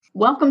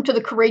Welcome to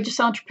the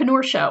Courageous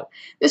Entrepreneur Show.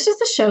 This is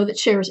the show that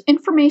shares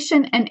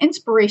information and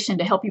inspiration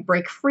to help you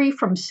break free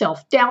from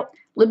self-doubt,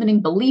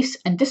 limiting beliefs,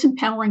 and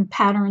disempowering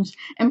patterns,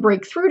 and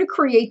break through to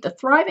create the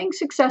thriving,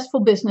 successful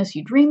business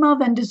you dream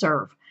of and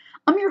deserve.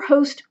 I'm your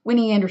host,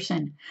 Winnie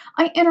Anderson.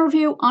 I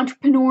interview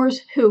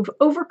entrepreneurs who've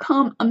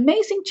overcome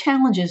amazing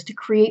challenges to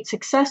create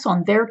success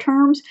on their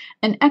terms,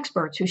 and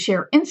experts who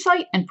share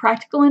insight and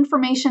practical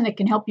information that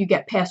can help you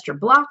get past your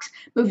blocks,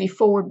 move you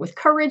forward with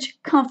courage,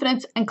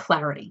 confidence, and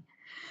clarity.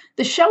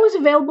 The show is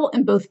available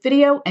in both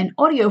video and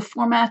audio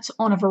formats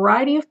on a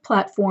variety of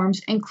platforms,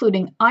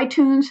 including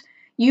iTunes,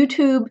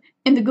 YouTube,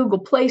 in the Google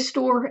Play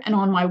Store, and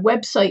on my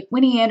website,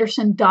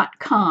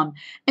 winnieanderson.com.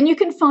 And you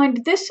can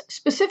find this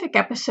specific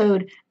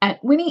episode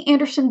at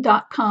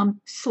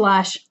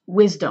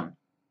winnieanderson.com/wisdom.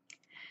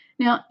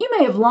 Now, you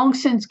may have long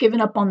since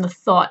given up on the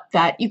thought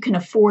that you can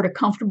afford a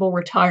comfortable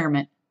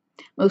retirement.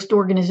 Most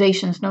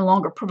organizations no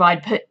longer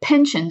provide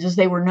pensions as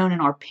they were known in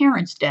our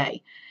parents'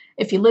 day.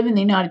 If you live in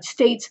the United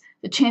States,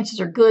 the chances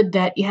are good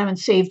that you haven't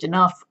saved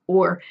enough,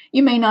 or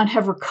you may not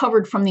have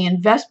recovered from the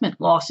investment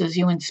losses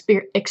you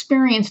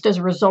experienced as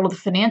a result of the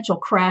financial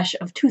crash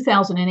of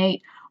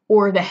 2008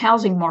 or the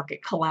housing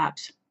market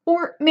collapse.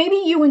 Or maybe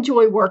you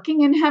enjoy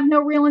working and have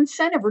no real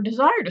incentive or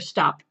desire to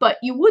stop, but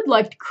you would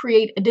like to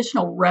create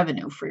additional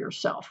revenue for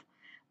yourself.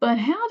 But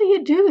how do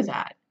you do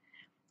that?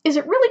 Is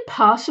it really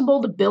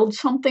possible to build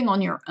something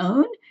on your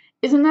own?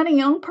 Isn't that a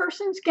young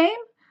person's game?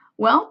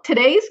 Well,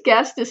 today's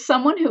guest is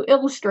someone who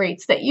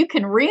illustrates that you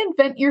can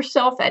reinvent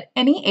yourself at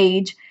any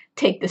age,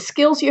 take the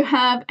skills you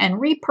have, and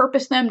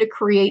repurpose them to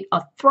create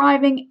a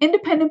thriving,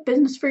 independent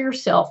business for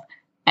yourself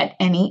at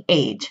any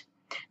age.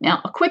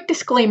 Now, a quick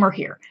disclaimer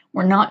here.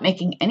 We're not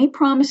making any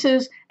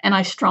promises, and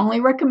I strongly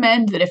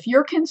recommend that if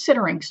you're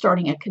considering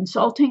starting a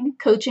consulting,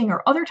 coaching,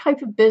 or other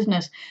type of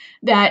business,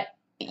 that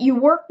you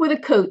work with a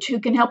coach who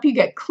can help you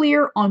get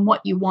clear on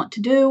what you want to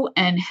do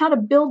and how to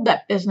build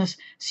that business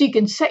so you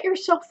can set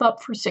yourself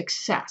up for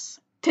success.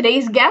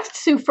 Today's guest,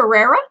 Sue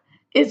Ferreira,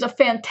 is a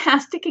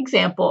fantastic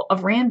example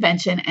of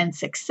reinvention and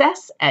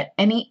success at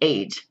any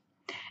age.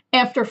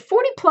 After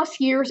 40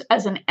 plus years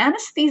as an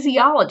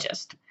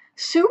anesthesiologist,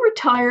 Sue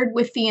retired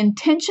with the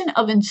intention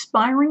of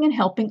inspiring and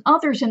helping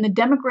others in the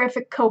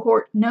demographic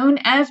cohort known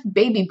as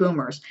baby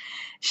boomers.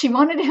 She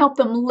wanted to help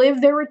them live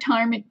their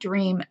retirement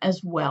dream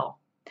as well.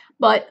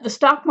 But the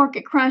stock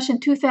market crash in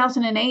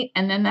 2008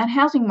 and then that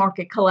housing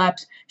market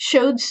collapse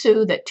showed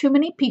Sue that too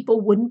many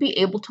people wouldn't be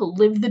able to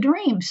live the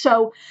dream.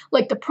 So,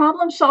 like the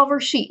problem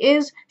solver she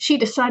is, she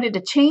decided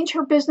to change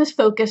her business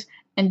focus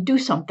and do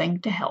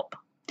something to help.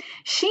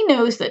 She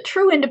knows that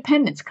true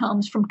independence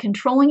comes from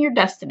controlling your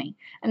destiny,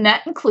 and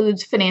that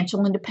includes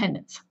financial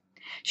independence.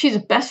 She's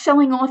a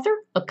best-selling author,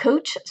 a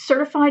coach,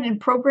 certified in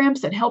programs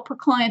that help her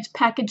clients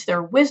package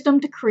their wisdom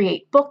to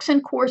create books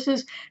and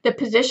courses that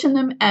position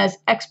them as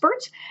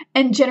experts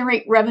and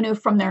generate revenue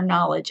from their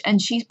knowledge.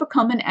 And she's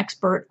become an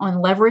expert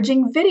on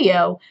leveraging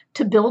video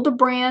to build a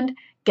brand,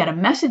 get a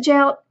message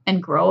out,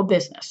 and grow a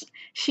business.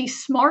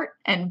 She's smart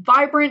and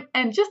vibrant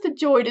and just a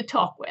joy to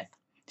talk with.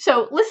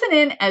 So listen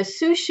in as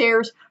Sue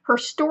shares her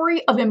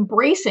story of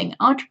embracing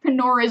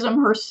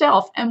entrepreneurism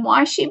herself and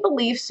why she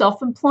believes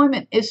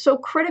self-employment is so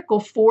critical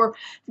for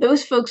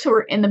those folks who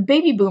are in the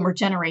baby boomer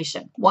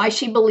generation. Why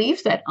she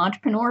believes that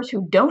entrepreneurs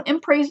who don't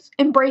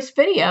embrace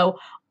video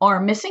are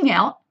missing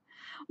out.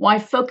 Why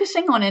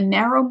focusing on a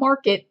narrow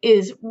market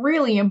is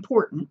really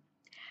important.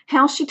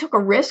 How she took a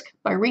risk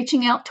by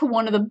reaching out to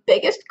one of the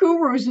biggest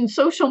gurus in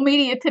social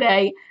media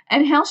today,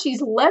 and how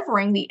she's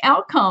levering the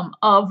outcome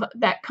of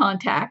that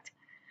contact.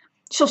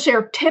 She'll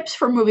share tips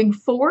for moving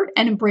forward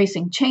and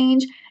embracing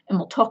change, and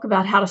we'll talk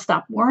about how to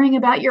stop worrying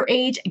about your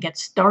age and get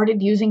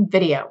started using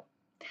video.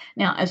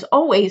 Now, as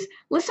always,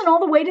 listen all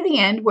the way to the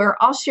end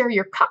where I'll share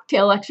your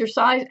cocktail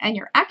exercise and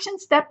your action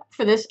step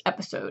for this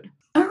episode.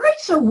 All right,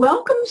 so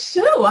welcome,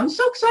 Sue. I'm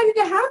so excited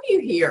to have you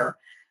here.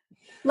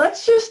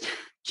 Let's just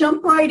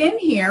jump right in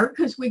here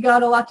because we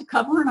got a lot to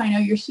cover, and I know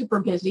you're super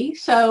busy.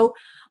 So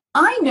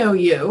I know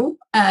you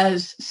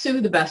as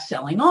Sue, the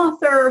best-selling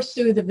author,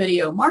 Sue, the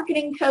video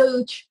marketing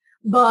coach,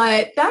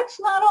 but that's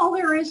not all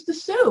there is to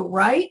Sue,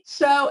 right?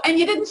 So, and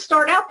you didn't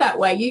start out that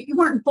way. You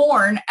weren't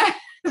born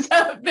as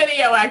a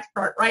video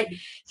expert, right?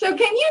 So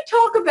can you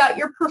talk about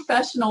your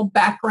professional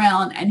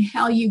background and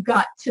how you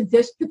got to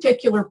this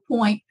particular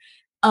point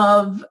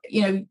of,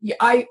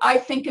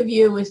 I think of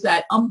you as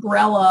that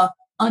umbrella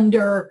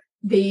under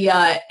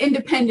the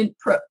independent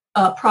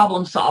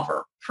problem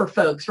solver for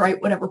folks, right?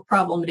 Whatever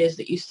problem it is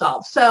that you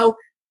solve. So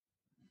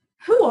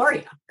who are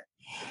you?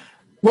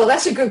 Well,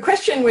 that's a good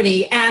question,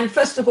 Winnie. And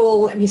first of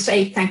all, let me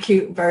say thank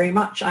you very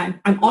much.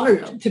 I'm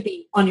honored to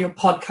be on your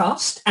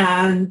podcast.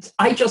 And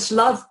I just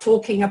love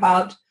talking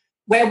about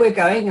where we're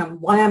going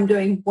and why I'm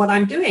doing what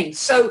I'm doing.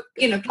 So,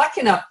 like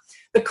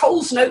the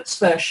Coles Notes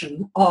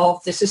version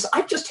of this is,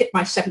 I've just hit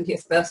my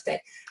 70th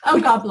birthday. Oh,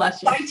 God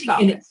bless you.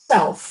 Exciting in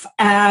itself.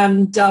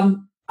 And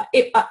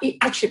it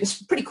actually was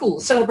pretty cool.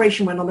 The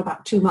celebration went on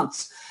about 2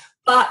 months.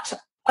 But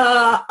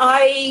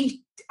I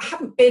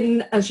haven't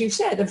been, as you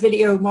said, a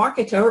video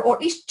marketer, or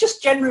at least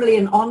just generally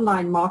an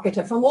online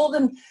marketer for more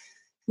than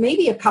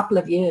maybe a couple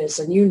of years,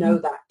 and you know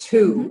that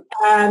too.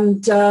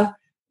 And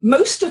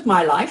most of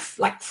my life,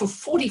 like for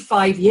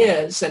 45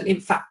 years, and in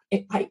fact,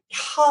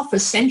 half a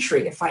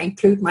century, if I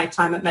include my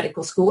time at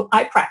medical school,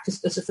 I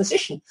practiced as a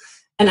physician,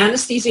 an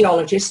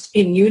anesthesiologist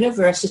in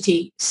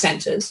university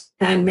centers,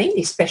 and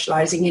mainly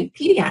specializing in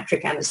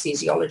pediatric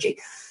anesthesiology.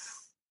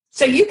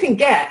 So you can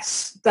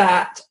guess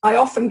that I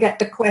often get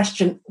the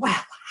question,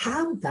 well,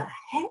 how the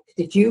heck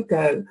did you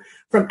go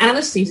from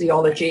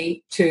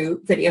anesthesiology to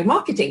video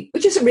marketing?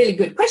 Which is a really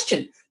good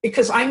question,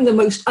 because I'm the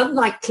most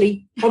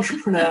unlikely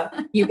entrepreneur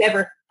you've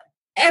ever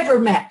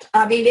met.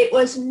 I mean, it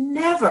was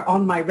never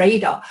on my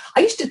radar. I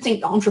used to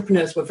think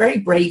entrepreneurs were very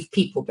brave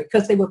people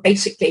because they were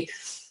basically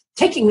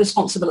taking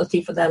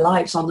responsibility for their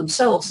lives on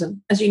themselves.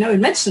 And as you know,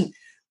 in medicine,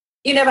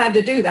 you never had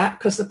to do that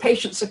because the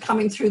patients are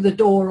coming through the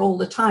door all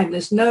the time.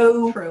 There's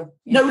no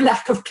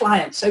lack of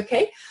clients,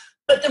 okay?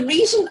 But the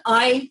reason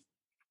I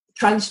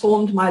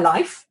transformed my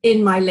life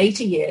in my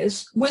later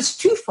years was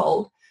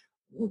twofold.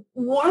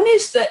 One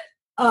is that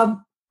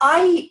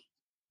I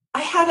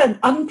had an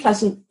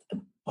unpleasant,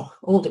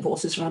 all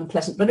divorces are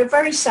unpleasant, but a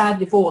very sad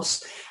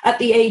divorce at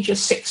the age of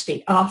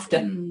 60 after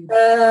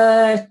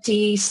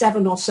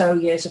 37 or so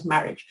years of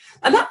marriage.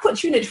 And that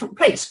puts you in a different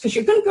place because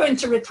you're going to go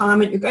into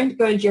retirement, you're going to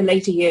go into your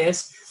later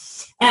years,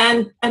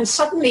 and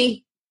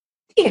suddenly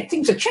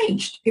things have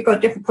changed. You've got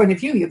a different point of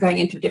view, you're going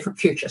into a different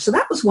future. So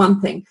that was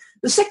one thing.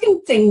 The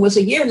second thing was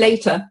a year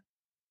later,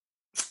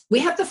 we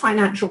had the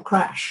financial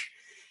crash.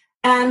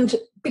 And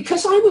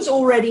because I was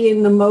already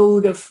in the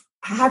mode of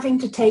having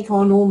to take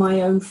on all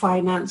my own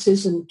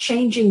finances and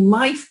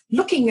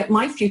looking at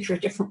my future a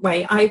different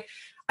way, I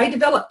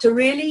developed a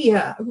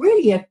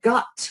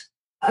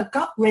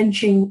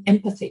gut-wrenching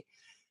empathy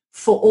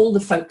for all the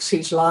folks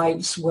whose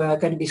lives were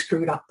going to be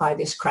screwed up by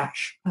this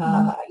crash,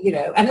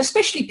 and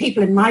especially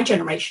people in my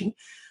generation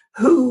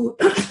who,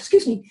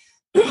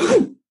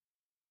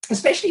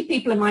 especially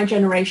people in my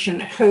generation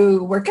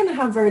who were going to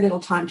have very little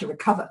time to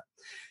recover.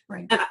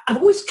 Right. And I've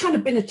always kind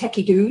of been a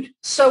techie dude.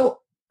 So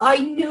I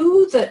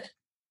knew that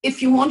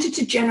if you wanted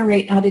to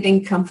generate added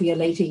income for your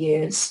later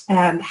years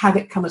and have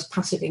it come as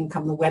passive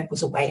income, the web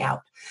was a way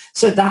out.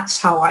 So that's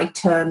how I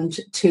turned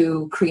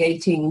to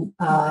creating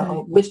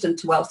Wisdom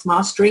to Wealth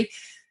Mastery,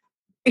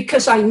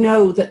 because I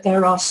know that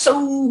there are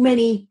so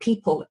many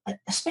people,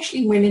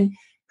 especially women,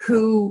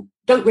 who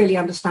don't really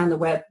understand the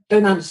web,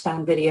 don't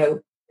understand video,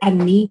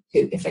 and need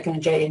to if they're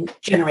going to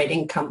generate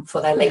income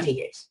for their later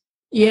years.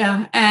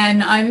 Yeah,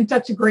 and I think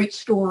that's a great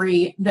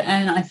story,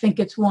 and I think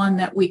it's one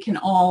that we can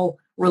all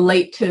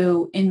relate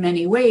to in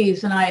many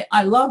ways. And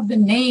I love the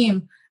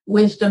name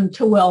Wisdom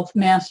to Wealth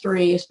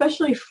Mastery,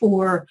 especially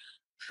for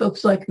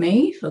folks like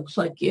me, folks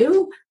like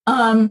you,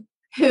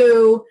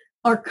 who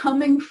are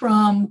coming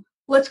from,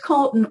 let's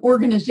call it an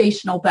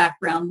organizational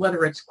background,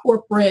 whether it's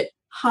corporate,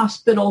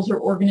 hospitals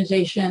or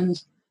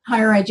organizations,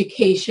 higher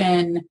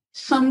education,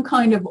 some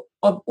kind of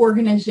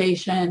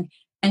organization,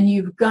 and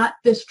you've got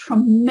this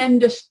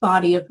tremendous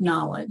body of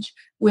knowledge.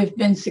 We've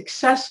been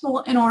successful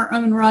in our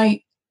own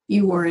right.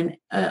 You were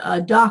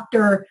a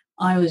doctor.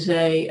 I was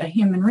a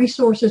human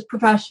resources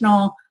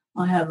professional.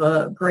 I have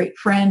a great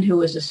friend who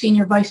was a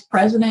senior vice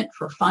president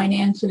for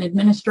finance and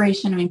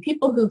administration. I mean,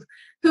 people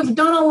who've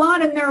done a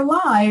lot in their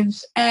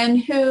lives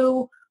and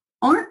who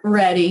aren't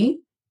ready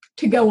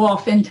to go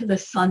off into the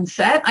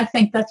sunset. I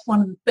think that's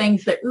one of the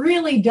things that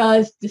really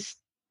does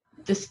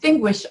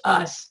distinguish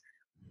us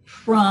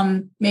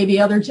from maybe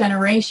other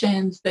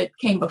generations that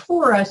came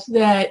before us,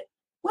 that,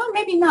 well,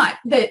 maybe not,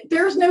 that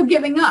there's no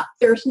giving up.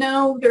 There's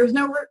no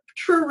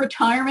true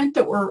retirement,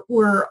 that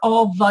we're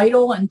all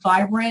vital and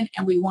vibrant,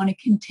 and we want to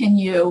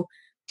continue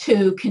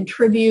to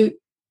contribute,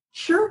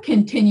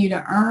 continue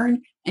to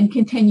earn, and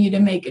continue to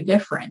make a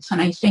difference. And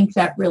I think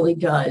that really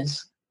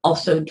does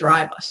also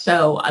drive us.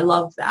 So I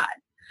love that.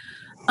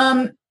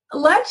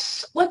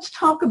 Let's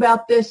talk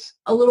about this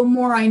a little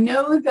more. I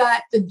know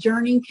that the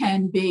journey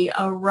can be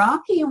a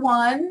rocky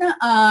one,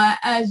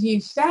 as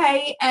you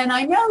say, and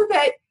I know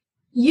that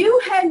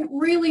you had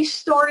really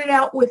started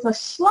out with a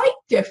slight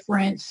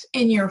difference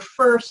in your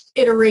first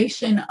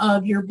iteration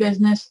of your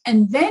business,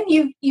 and then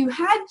you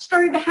had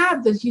started to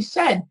have, as you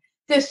said,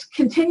 this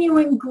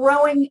continuing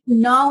growing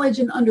knowledge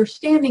and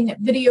understanding that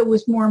video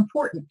was more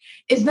important.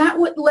 Is that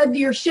what led to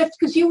your shift?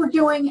 Because you were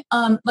doing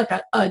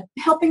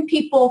helping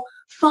people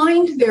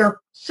find their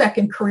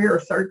second career or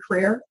third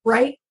career,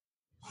 right?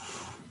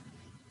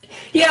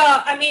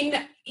 Yeah, I mean,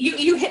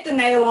 you hit the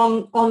nail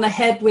on the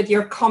head with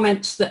your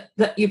comments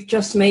that you've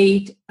just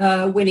made,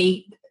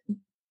 Winnie.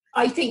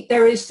 I think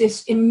there is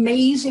this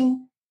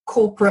amazing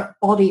corporate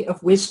body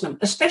of wisdom,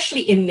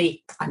 especially in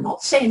the, I'm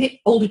not saying it,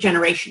 older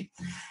generation,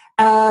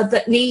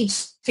 that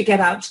needs to get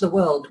out to the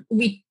world.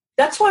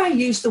 That's why I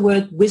use the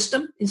word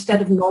wisdom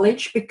instead of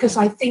knowledge, because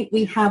I think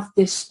we have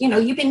this,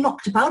 you've been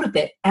knocked about a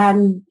bit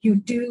and you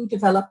do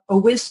develop a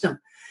wisdom.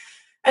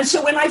 And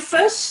so when I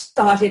first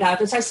started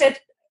out, as I said,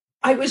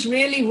 I was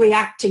really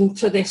reacting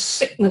to this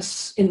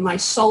sickness in my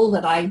soul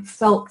that I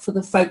felt for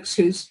the folks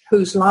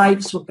whose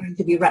lives were going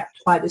to be wrecked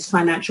by this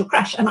financial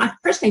crash. And I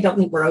personally don't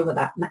think we're over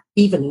that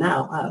even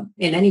now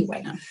in any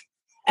way. No.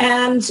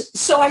 And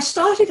so I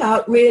started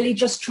out really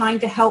just trying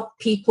to help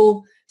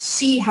people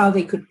see how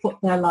they could put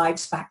their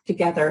lives back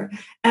together.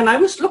 And I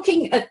was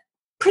looking at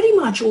pretty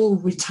much all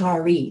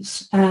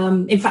retirees.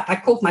 In fact, I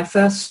called my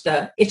first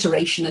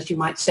iteration, as you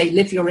might say,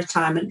 Live Your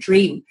Retirement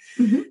Dream,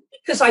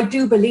 because I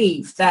do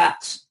believe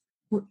that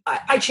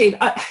actually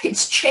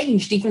it's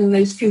changed even in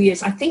those few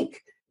years. I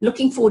think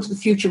looking forward to the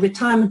future,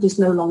 retirement is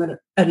no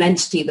longer an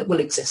entity that will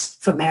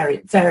exist for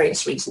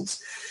various reasons.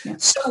 Yeah.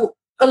 So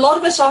a lot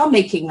of us are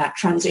making that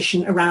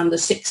transition around the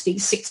 60,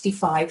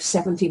 65,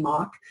 70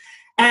 mark.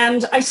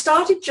 And I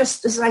started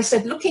just, as I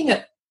said, looking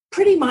at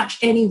pretty much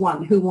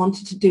anyone who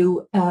wanted to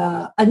do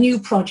a new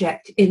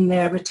project in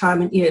their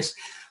retirement years.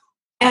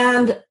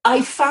 And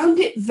I found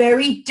it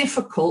very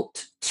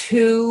difficult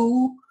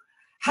to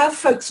have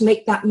folks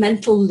make that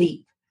mental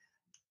leap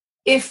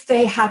if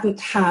they hadn't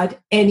had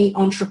any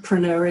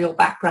entrepreneurial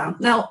background.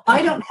 Now,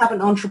 I don't have an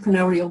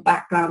entrepreneurial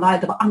background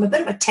either, but I'm a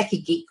bit of a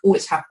techie geek,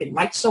 always have been,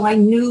 right? So I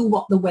knew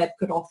what the web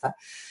could offer.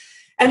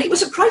 And it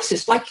was a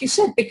crisis, like you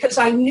said, because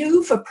I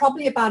knew for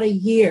probably about a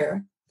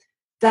year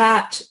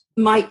that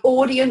my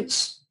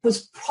audience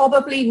was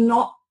probably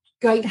not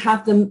going to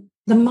have the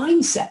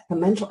mindset, the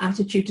mental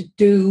attitude to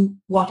do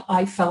what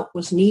I felt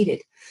was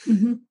needed.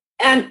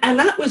 And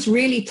that was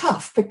really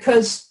tough,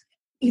 because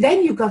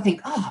then you've got to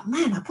think, oh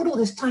man, I put all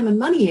this time and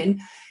money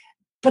in,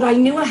 but I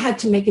knew I had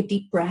to make a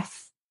deep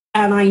breath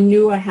and I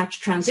knew I had to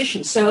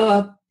transition.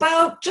 So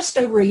about just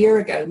over a year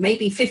ago,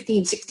 maybe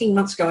 15, 16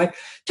 months ago, I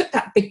took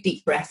that big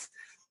deep breath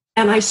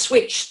and I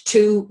switched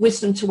to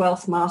Wisdom to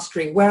Wealth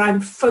Mastery, where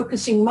I'm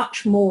focusing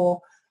much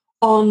more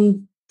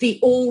on the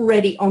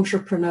already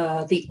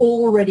entrepreneur, the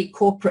already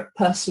corporate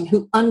person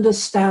who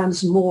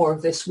understands more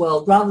of this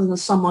world, rather than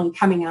someone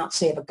coming out,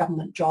 say, of a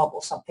government job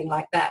or something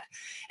like that.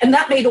 And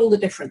that made all the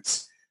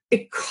difference,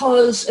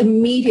 because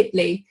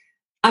immediately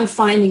I'm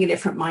finding a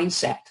different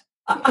mindset.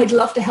 I'd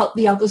love to help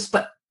the others,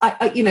 but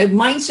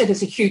mindset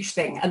is a huge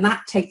thing, and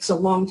that takes a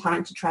long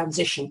time to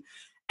transition.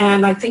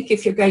 And I think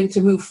if you're going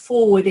to move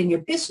forward in your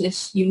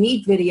business, you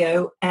need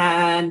video,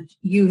 and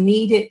you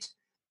need it.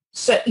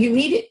 So you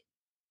need it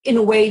in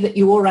a way that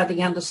you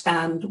already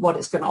understand what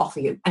it's going to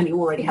offer you, and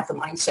you already have the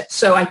mindset.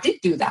 So I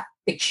did do that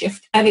big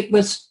shift, and it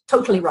was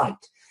totally right.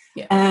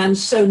 Yeah. And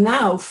so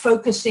now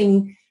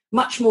focusing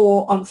much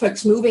more on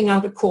folks moving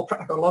out of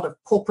corporate, a lot of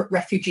corporate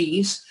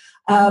refugees,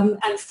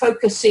 and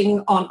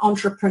focusing on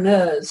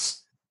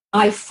entrepreneurs,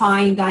 I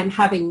find I'm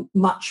having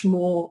much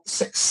more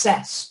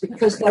success,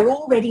 because they're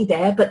already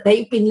there, but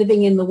they've been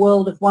living in the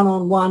world of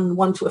one-on-one,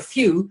 one to a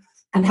few,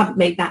 and haven't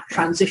made that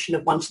transition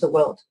of one to the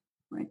world.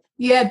 Right.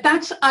 Yeah,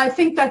 I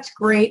think that's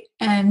great.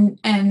 And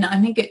I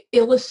think it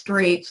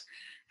illustrates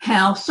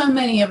how so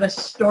many of us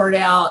start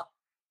out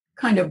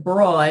kind of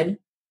broad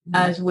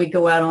as we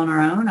go out on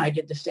our own. I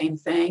did the same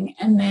thing.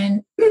 And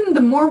then the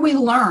more we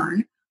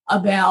learn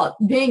about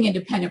being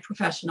independent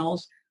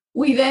professionals,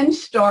 we then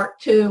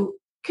start to,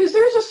 because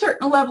there's a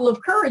certain level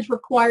of courage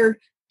required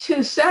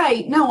to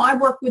say, no, I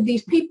work with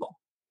these people,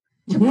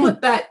 to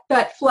put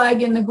that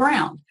flag in the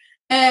ground.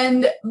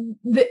 And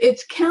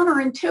it's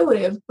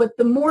counterintuitive, but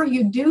the more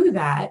you do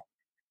that,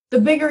 the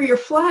bigger your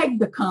flag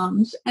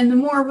becomes, and the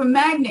more of a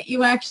magnet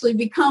you actually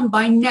become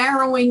by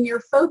narrowing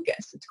your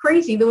focus. It's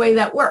crazy the way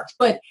that works,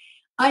 but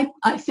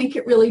I think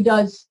it really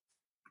does,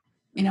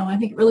 I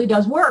think it really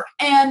does work.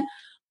 And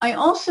I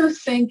also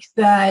think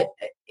that,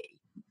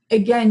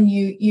 again,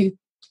 you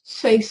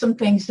say some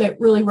things that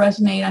really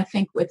resonate, I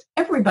think, with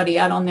everybody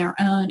out on their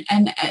own.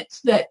 And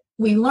it's that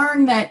we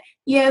learn that,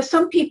 yeah,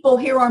 some people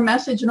hear our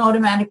message and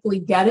automatically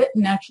get it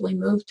and actually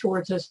move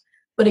towards us.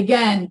 But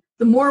again,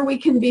 the more we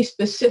can be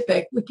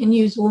specific, we can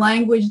use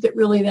language that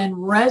really then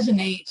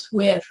resonates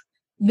with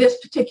this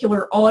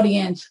particular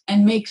audience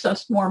and makes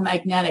us more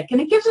magnetic.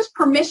 And it gives us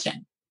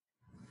permission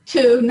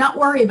to not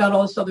worry about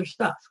all this other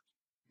stuff,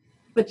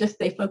 but just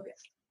stay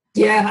focused.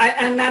 Yeah,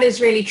 and that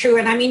is really true.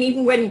 And I mean,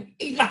 even when,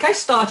 I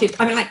started,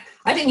 I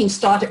didn't even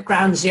start at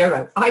ground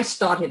zero. I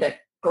started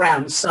at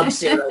ground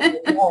sub-zero,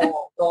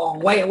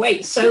 long way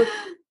away. So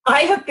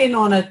I have been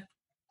on a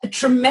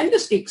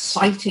tremendously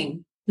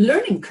exciting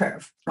learning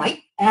curve, right?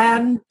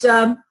 And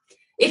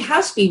it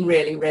has been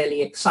really,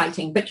 really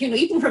exciting. But,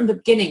 even from the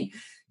beginning,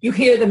 you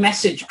hear the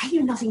message, I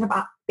knew nothing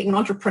about being an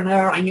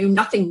entrepreneur. I knew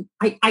nothing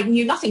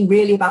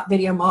really about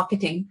video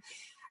marketing.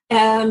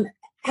 And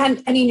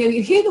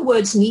you hear the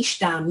words niche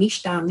down,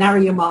 narrow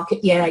your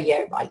market. Yeah,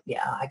 right.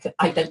 Yeah,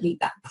 I don't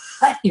need that.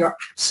 But you're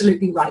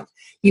absolutely right.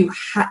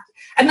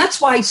 And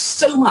that's why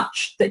so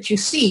much that you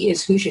see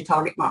is who's your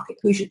target market.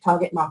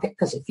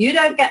 Because if you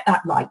don't get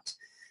that right,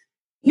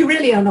 you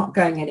really are not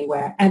going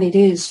anywhere. And it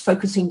is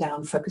focusing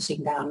down.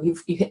 You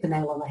hit the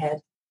nail on the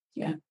head.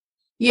 Yeah.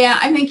 Yeah,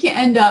 I think you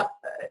end up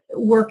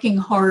working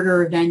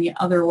harder than you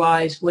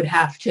otherwise would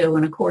have to.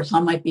 And of course, I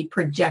might be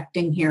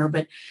projecting here,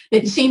 but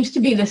it seems to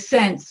be the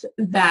sense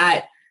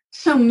that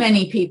so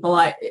many people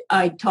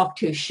I talk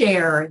to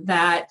share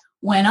that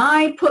when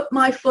I put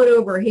my foot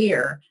over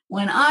here,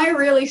 when I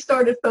really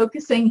started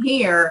focusing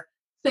here,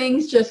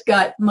 things just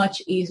got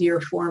much easier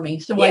for me.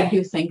 So I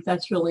do think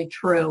that's really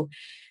true.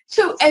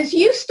 So as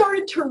you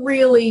started to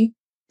really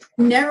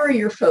narrow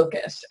your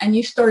focus and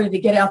you started to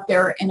get out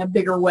there in a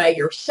bigger way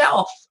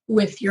yourself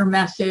with your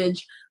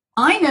message,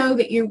 I know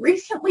that you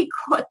recently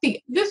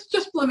this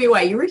just blew me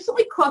away. You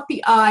recently caught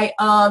the eye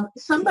of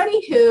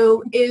somebody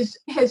who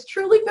has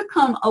truly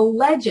become a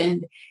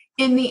legend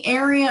in the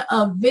area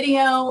of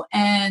video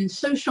and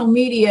social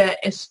media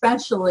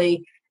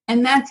especially,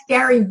 and that's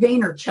Gary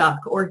Vaynerchuk,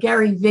 or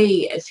Gary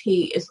V as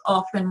he is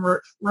often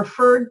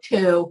referred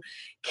to.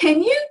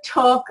 Can you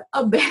talk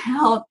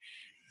about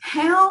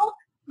how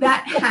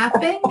that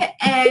happened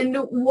and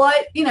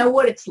what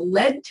it's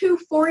led to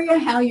for you,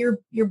 how you're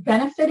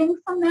benefiting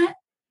from that?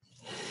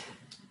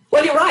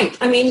 Well, you're right.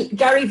 I mean,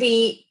 Gary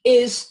Vee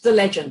is the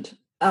legend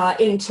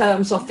in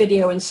terms of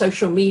video and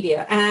social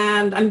media.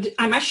 And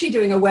I'm actually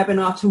doing a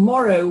webinar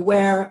tomorrow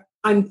where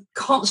I'm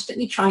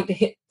constantly trying to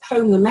hit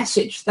home the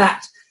message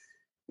that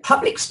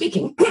public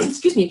speaking,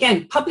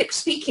 public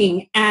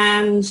speaking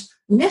and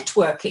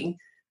networking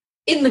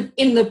in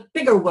the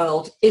bigger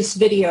world is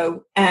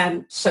video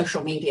and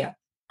social media.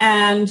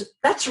 And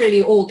that's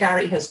really all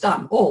Gary has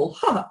done.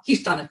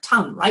 He's done a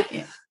ton, right?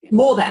 Yeah.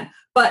 More than.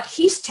 But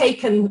he's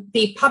taken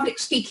the public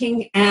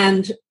speaking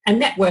and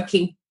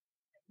networking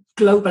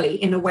globally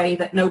in a way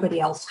that nobody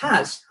else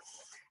has.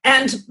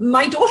 And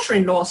my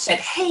daughter-in-law said,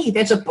 hey,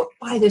 there's a book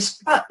by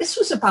this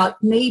was about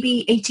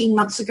maybe 18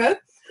 months ago.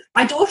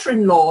 My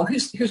daughter-in-law,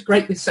 who's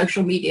great with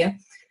social media,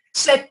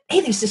 said,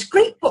 hey, there's this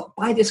great book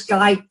by this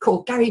guy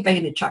called Gary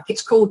Vaynerchuk.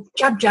 It's called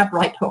Jab, Jab,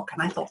 Right Hook.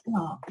 And I thought,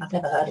 I've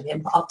never heard of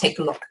him, but I'll take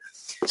a look.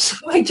 So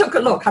I took a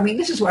look. I mean,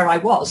 this is where I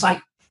was.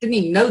 I didn't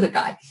even know the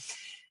guy.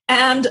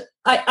 And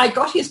I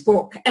got his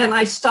book and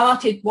I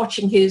started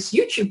watching his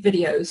YouTube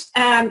videos,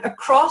 and I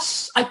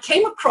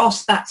came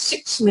across that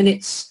 6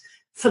 minutes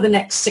for the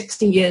next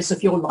 60 years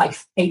of your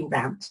life, a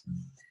rant.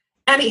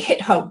 And it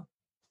hit home.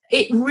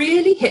 It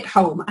really hit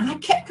home. And I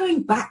kept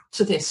going back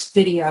to this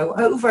video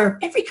over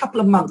every couple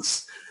of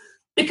months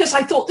because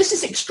I thought, this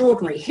is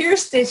extraordinary.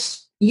 Here's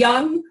this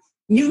young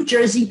New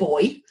Jersey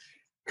boy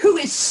who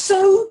is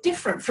so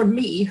different from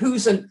me,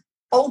 who's an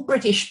old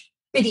British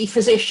biddy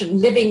physician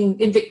living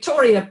in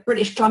Victoria,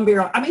 British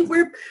Columbia. I mean,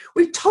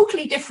 we're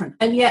totally different.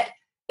 And yet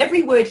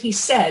every word he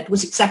said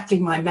was exactly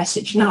my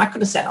message. Now, I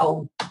could have said,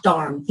 oh,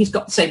 darn, he's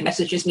got the same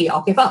message as me,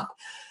 I'll give up.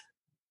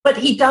 But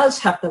he does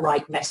have the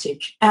right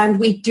message, and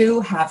we do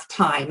have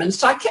time. And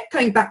so I kept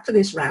going back to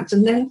this rant.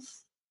 And then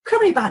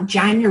probably about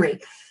January,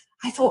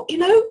 I thought,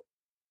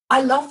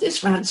 I love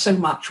this rant so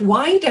much.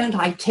 Why don't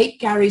I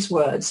take Gary's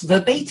words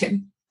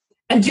verbatim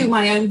and do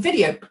my own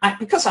video?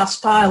 Because our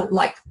style,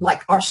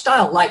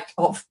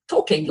 of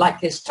talking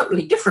is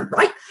totally different,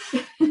 right?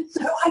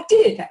 So I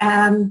did.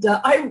 And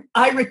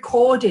I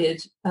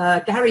recorded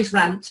Gary's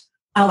rant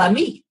a la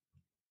me.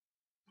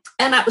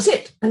 And that was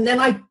it. And then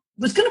I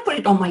was going to put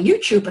it on my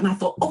YouTube, and I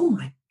thought, oh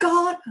my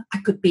God, I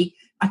could be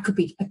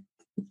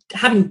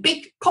having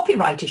big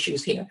copyright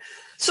issues here.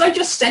 So I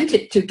just sent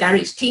it to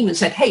Gary's team and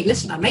said, hey,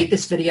 listen, I made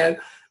this video.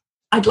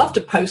 I'd love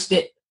to post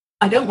it.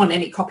 I don't want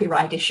any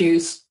copyright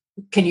issues.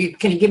 Can you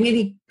give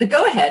me the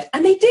go-ahead?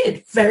 And they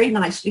did very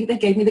nicely. They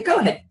gave me the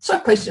go-ahead. So I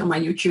posted it on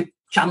my YouTube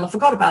channel. I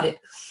forgot about it.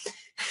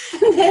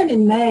 And then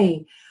in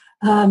May,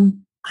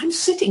 I'm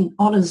sitting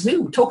on a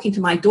Zoom talking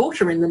to my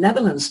daughter in the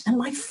Netherlands, and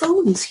my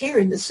phone is here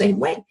in the same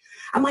way.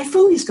 And my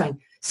phone is going,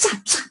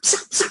 zap, zap,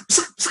 zap, zap,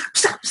 zap, zap,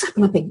 zap, zap.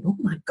 And I think, oh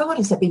my God,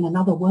 has there been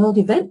another world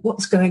event?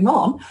 What's going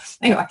on?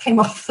 Anyway, I came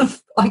off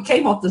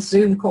the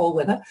Zoom call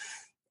with her,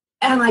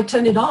 and I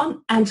turned it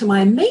on. And to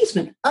my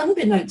amazement,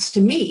 unbeknownst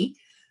to me,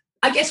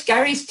 I guess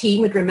Gary's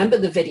team would remember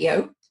the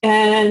video,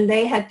 and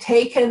they had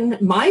taken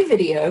my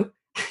video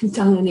and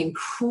done an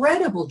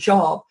incredible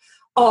job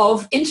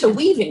of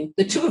interweaving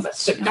the two of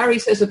us. So Gary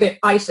says a bit,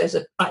 I says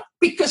a bit,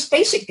 because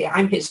basically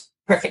I'm his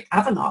perfect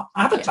avatar,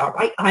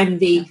 right? I'm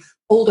the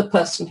older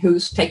person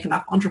who's taken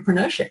up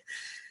entrepreneurship.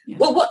 Yeah.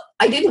 Well, what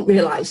I didn't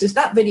realize is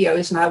that video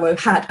has now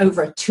had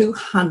over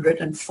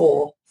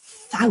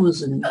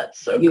 204,000. That's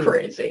so views.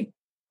 crazy.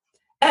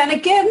 And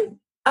again,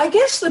 I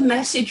guess the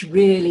message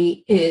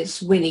really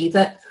is, Winnie,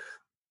 that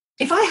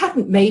if I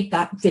hadn't made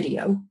that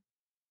video,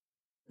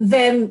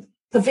 then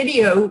the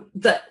video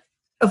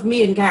of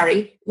me and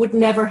Gary would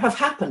never have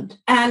happened.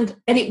 And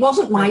it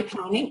wasn't my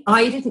planning.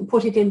 I didn't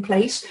put it in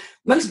place.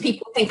 Most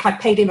people think I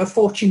paid him a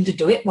fortune to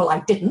do it. Well, I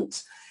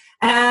didn't.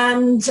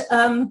 And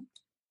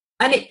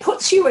it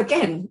puts you,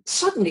 again,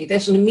 suddenly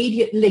there's an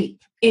immediate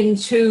leap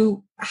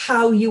into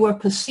how you are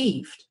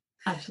perceived.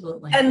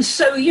 Absolutely. And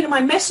so,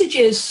 my message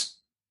is,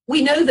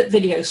 we know that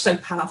video is so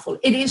powerful.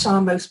 It is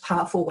our most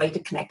powerful way to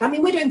connect. I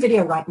mean, we're doing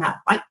video right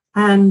now, right?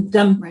 And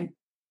right.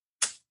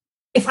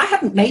 if I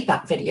hadn't made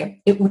that video,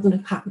 it wouldn't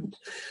have happened.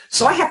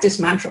 So I have this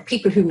mantra,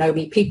 people who know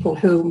me, people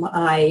whom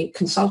I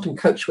consult and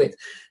coach with,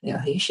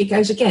 here she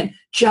goes again,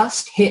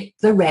 just hit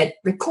the red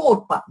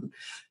record button.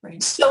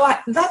 Right. So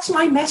that's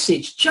my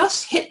message.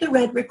 Just hit the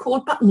red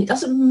record button. It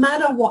doesn't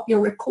matter what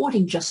you're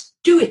recording. Just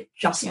do it.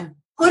 Just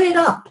put it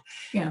up.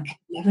 Yeah. You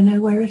never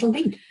know where it'll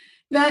lead.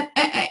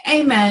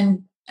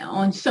 Amen.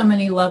 On so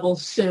many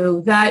levels,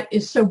 Sue. That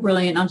is so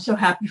brilliant. I'm so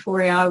happy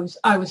for you.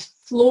 I was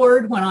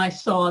floored when I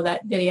saw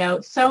that video.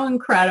 It's so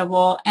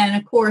incredible. And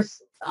of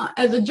course,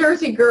 as a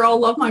Jersey girl,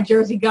 love my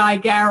Jersey guy,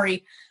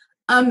 Gary.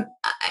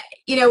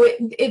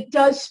 It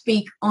does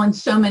speak on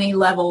so many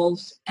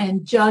levels,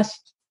 and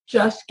just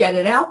get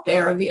it out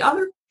there. The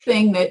other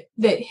thing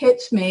that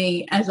hits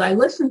me as I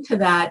listen to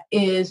that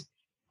is,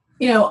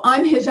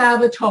 I'm his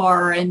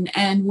avatar,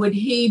 and would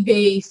he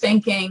be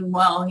thinking,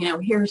 well,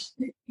 here's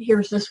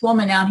this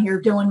woman out here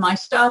doing my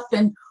stuff,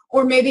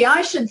 or maybe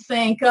I should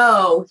think,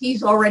 oh,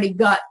 he's already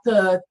got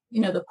the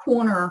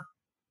corner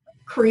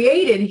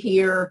created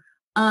here.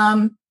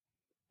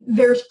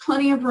 There's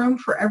plenty of room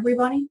for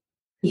everybody.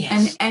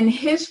 Yes. And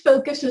his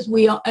focus, as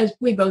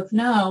we both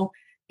know,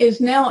 is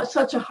now at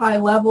such a high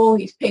level.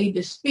 He's paid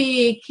to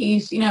speak.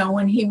 He's,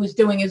 when he was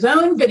doing his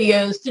own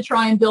videos to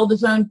try and build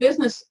his own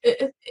business,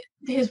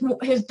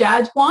 his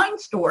dad's wine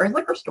store, his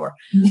liquor store.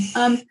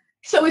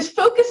 So his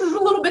focus is a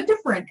little bit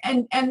different.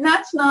 And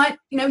that's not,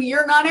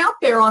 you're not out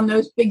there on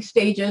those big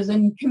stages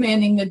and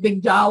commanding the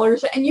big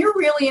dollars, and you're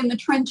really in the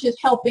trenches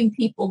helping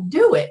people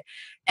do it.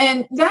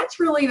 And that's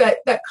really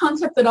that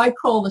concept that I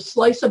call the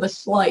slice of a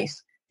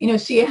slice.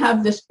 So you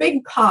have this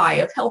big pie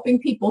of helping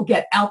people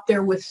get out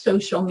there with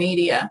social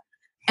media.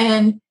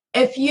 And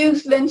if you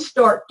then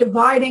start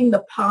dividing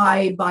the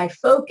pie by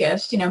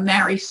focus,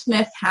 Mary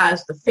Smith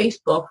has the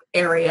Facebook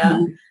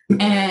area,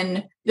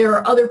 and there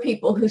are other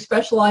people who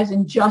specialize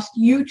in just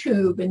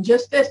YouTube and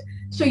just this.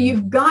 So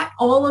you've got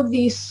all of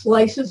these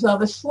slices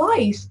of a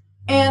slice.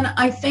 And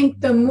I think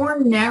the more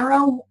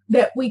narrow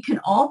that we can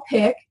all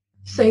pick,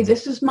 say,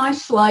 this is my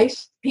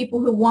slice,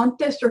 people who want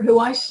this or who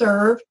I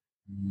serve,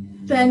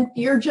 then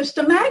you're just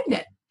a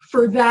magnet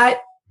for that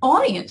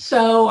audience.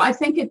 So I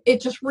think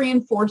it just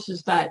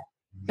reinforces that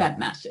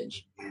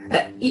message.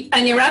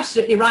 And you're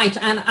absolutely right.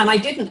 And I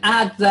didn't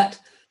add that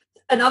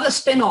another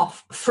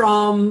spin-off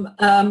from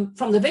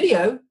the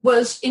video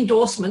was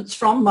endorsements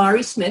from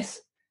Mari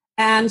Smith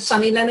and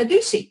Sunny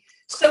Lenarduzzi.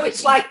 So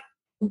it's like,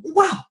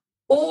 wow,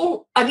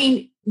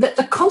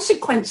 the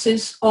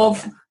consequences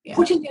of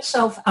putting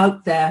yourself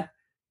out there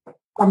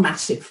are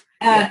massive.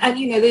 And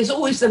there's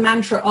always the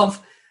mantra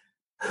of,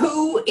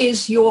 who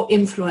is your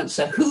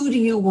influencer? Who do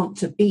you want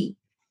to be?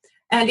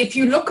 And if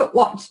you look at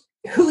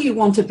who you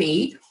want to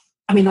be,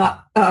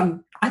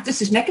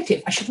 this is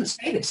negative. I shouldn't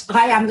say this.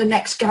 I am the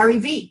next Gary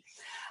Vee,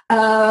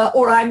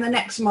 or I'm the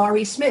next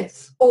Mari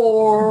Smith,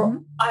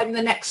 or I'm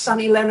the next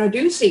Sunny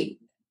Lenarduzzi.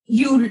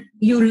 You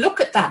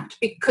look at that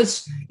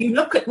because you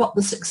look at what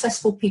the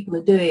successful people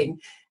are doing,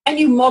 and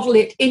you model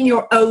it in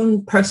your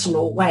own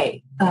personal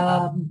way.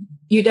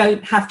 You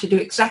don't have to do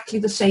exactly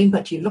the same,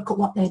 but you look at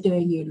what they're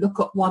doing, you look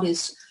at what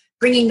is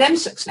bringing them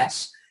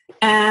success,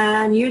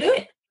 and you do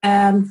it.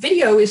 And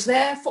video is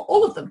there for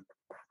all of them.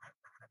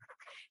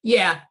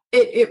 Yeah,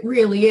 it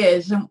really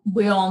is. And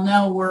we all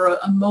know we're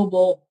a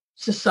mobile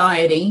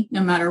society,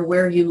 no matter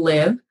where you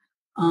live.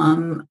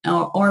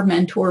 Our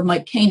mentor,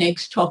 Mike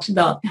Koenigs, talks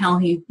about how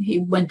he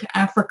went to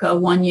Africa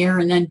one year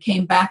and then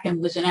came back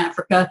and was in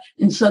Africa,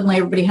 and suddenly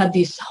everybody had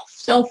these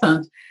cell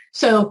phones.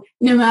 So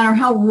no matter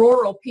how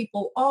rural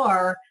people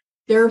are,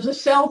 there's a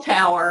cell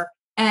tower,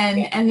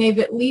 and they've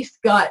at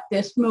least got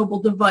this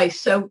mobile device.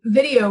 So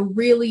video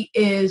really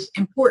is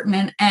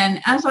important. And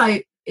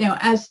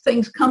as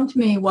things come to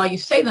me while you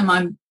say them,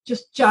 I'm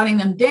just jotting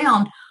them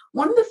down.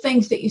 One of the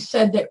things that you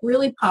said that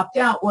really popped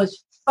out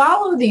was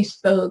follow these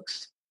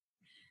folks.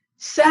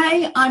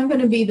 Say, I'm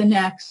going to be the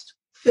next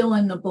fill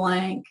in the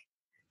blank,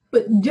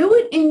 but do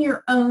it in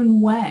your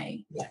own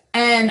way. Yeah.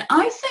 And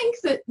I think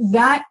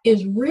that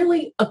is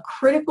really a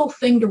critical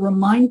thing to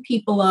remind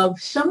people of.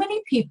 So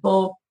many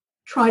people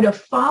try to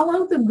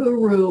follow the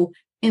guru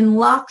in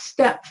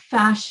lockstep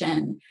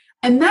fashion,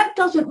 and that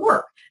doesn't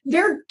work.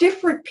 They're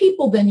different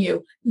people than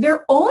you.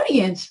 Their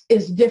audience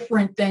is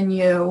different than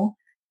you.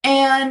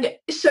 And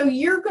so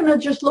you're going to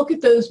just look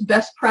at those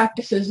best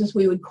practices, as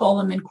we would call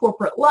them in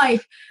corporate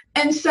life,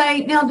 and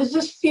say, now, does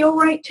this feel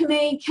right to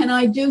me? Can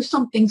I do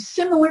something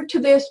similar to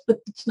this, but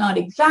it's not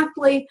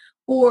exactly?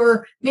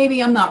 Or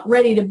maybe I'm not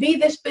ready to be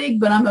this big,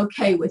 but I'm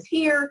okay with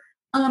here.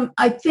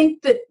 I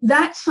think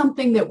that's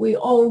something that we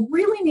all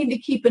really need to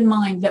keep in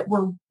mind, that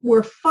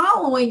we're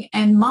following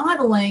and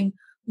modeling,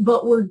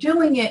 but we're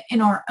doing it in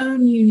our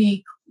own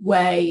unique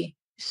way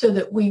so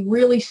that we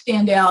really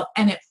stand out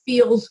and it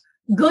feels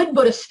good,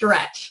 but a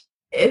stretch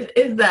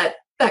is that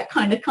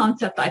kind of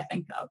concept I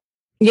think of.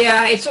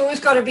 Yeah, it's always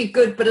got to be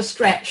good, but a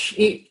stretch.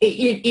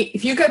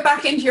 If you go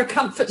back into your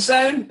comfort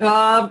zone,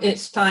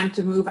 it's time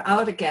to move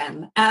out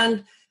again.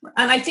 And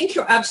I think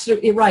you're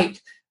absolutely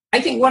right. I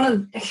think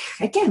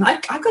again,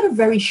 I got a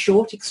very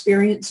short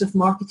experience of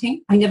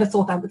marketing. I never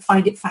thought I would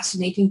find it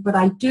fascinating, but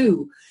I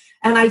do.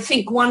 And I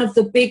think one of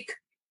the big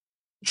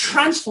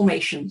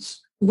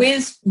transformations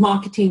with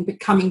marketing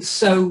becoming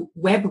so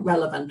web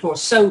relevant or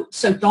so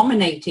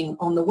dominating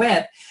on the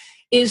web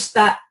is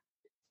that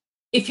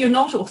if you're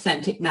not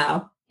authentic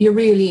now, you're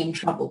really in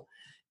trouble,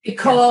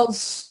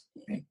 because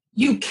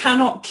you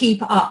cannot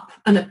keep up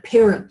an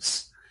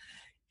appearance.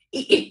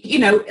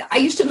 I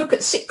used to look at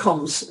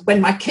sitcoms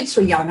when my kids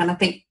were young, and I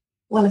think,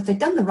 well, if they'd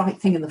done the right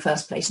thing in the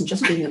first place and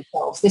just been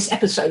themselves, this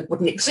episode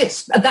wouldn't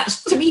exist. And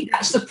to me,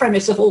 that's the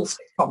premise of all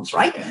sitcoms,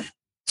 right? Yeah.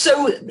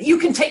 So you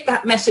can take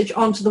that message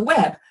onto the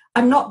web.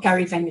 I'm not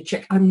Gary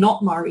Vaynerchuk. I'm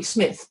not Mari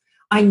Smith.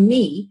 I'm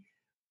me,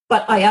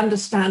 but I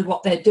understand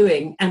what they're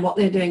doing, and what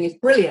they're doing is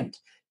brilliant.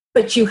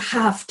 But you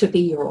have to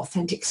be your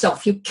authentic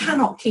self. You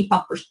cannot keep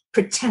up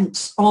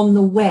pretense on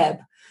the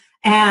web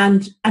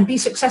and be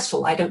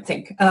successful, I don't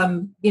think,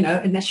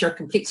 unless you're a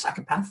complete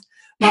psychopath.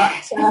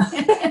 But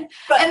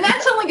and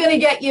that's only going to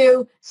get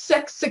you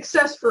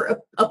success for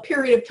a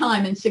period of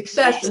time. And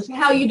success is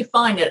how you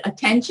define it.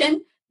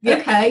 Attention.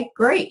 Okay,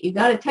 great. You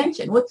got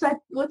attention. What's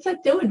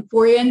that doing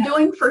for you and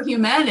doing for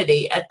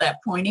humanity at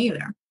that point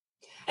either?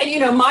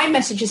 And, my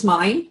message is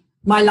mine.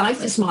 My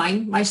life is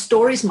mine. My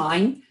story is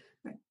mine.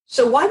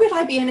 So why would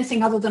I be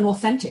anything other than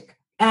authentic?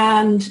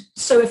 And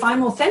so if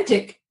I'm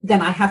authentic, then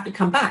I have to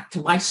come back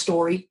to my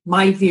story,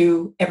 my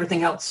view,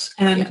 everything else.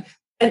 And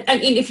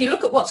if you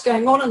look at what's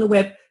going on the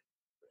web,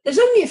 there's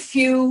only a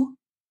few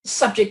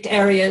subject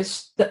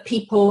areas that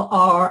people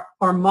are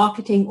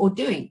marketing or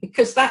doing,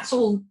 because that's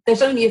all.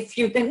 There's only a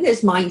few. Then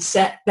there's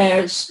mindset.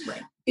 There's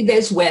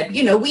web.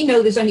 We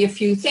know there's only a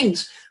few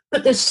things,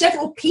 but there's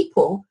several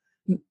people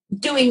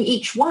doing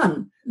each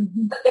one.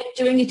 Mm-hmm. But they're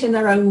doing it in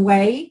their own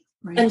way.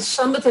 Right. And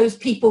some of those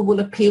people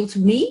will appeal to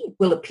me,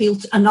 will appeal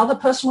to another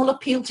person, will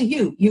appeal to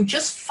you. You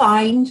just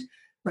find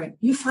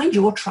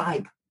your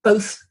tribe,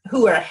 both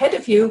who are ahead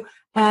of you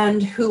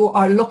and who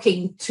are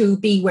looking to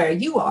be where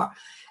you are.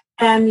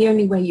 And the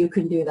only way you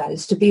can do that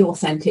is to be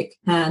authentic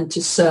and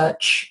to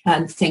search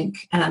and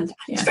think. And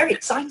it's very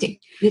exciting.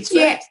 It's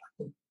very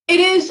exciting. It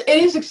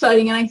is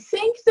exciting. And I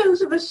think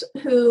those of us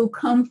who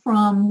come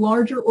from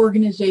larger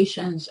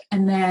organizations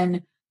and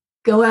then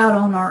go out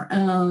on our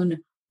own,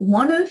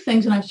 one of the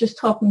things, and I was just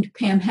talking to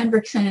Pam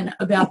Hendrickson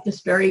about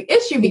this very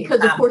issue,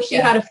 because of course she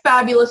had a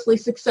fabulously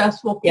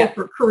successful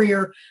corporate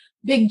career,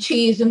 big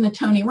cheese in the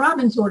Tony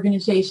Robbins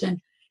organization.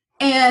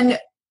 And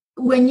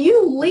when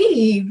you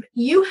leave,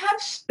 you have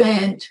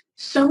spent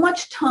so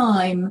much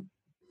time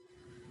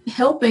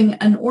helping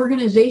an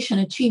organization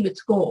achieve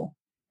its goal.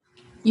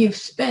 You've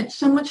spent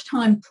so much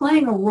time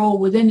playing a role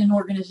within an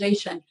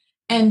organization.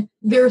 And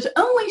there's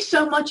only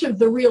so much of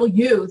the real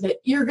you that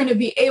you're going to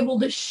be able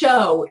to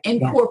show in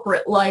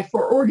corporate life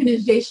or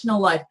organizational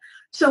life.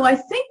 So I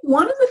think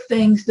one of the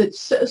things that's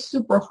so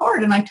super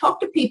hard, and I talk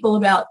to people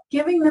about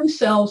giving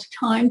themselves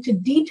time to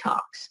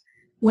detox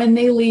when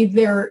they leave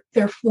their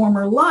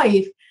former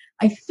life.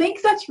 I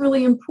think that's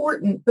really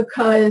important,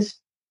 because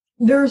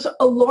there's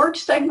a large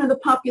segment of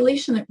the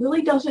population that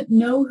really doesn't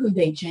know who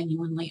they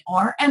genuinely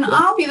are. And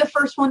I'll be the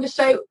first one to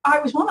say I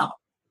was one of them.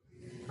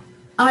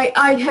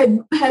 I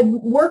had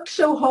worked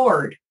so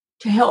hard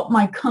to help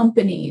my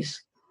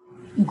companies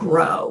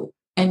grow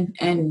and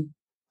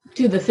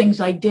do the things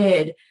I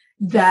did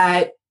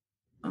that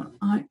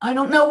I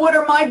don't know what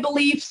are my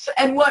beliefs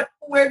and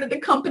where do the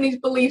company's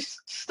beliefs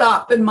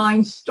stop and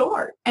mine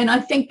start. And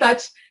I think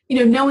that's,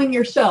 knowing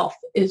yourself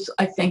is,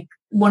 I think,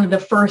 one of the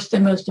first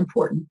and most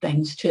important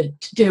things to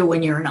do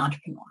when you're an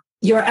entrepreneur.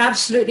 You're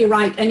absolutely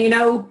right. And,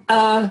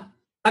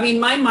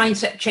 my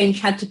mindset change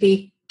had to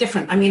be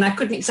different. I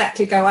couldn't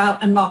exactly go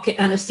out and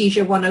market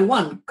Anesthesia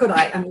 101, could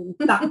I?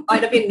 That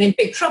might have been in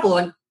big trouble,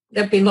 and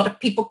there'd been a lot of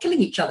people killing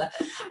each other.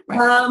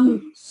 Right.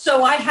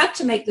 So I had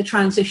to make the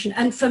transition.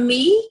 And for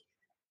me,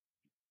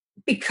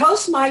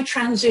 because my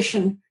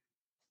transition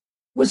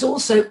was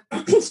also,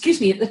 excuse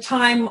me, at the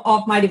time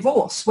of my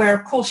divorce, where,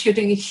 of course, you're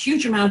doing a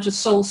huge amount of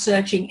soul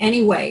searching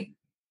anyway,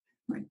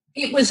 right.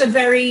 It was a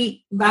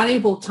very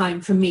valuable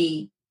time for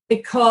me,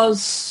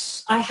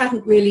 because I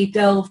hadn't really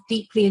delved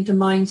deeply into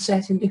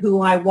mindset, into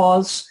who I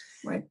was.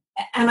 Right.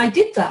 And I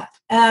did that.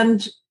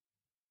 And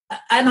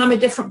I'm a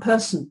different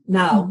person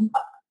now. Mm-hmm.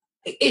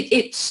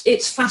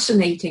 It's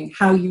fascinating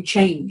how you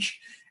change.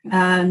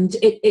 And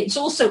it's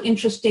also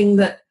interesting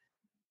that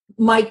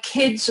my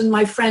kids and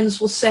my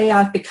friends will say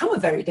I've become a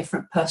very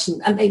different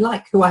person, and they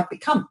like who I've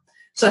become.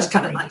 So that's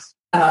kind of nice.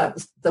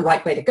 The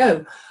right way to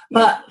go.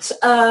 But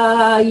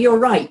you're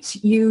right.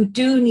 You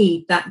do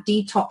need that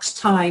detox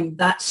time,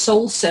 that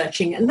soul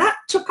searching. And that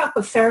took up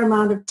a fair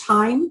amount of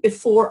time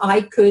before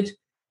I could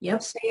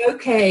say,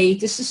 okay,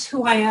 this is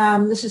who I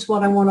am. This is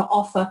what I want to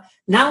offer.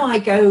 Now I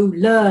go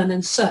learn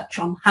and search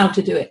on how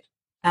to do it.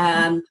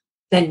 And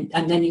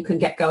then you can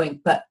get going.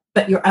 But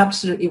you're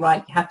absolutely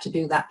right. You have to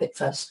do that bit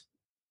first.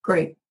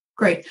 Great.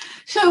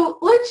 So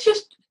let's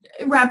just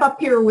wrap up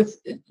here with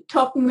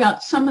talking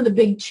about some of the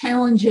big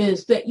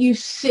challenges that you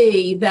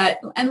see that,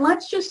 and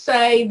let's just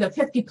say the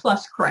 50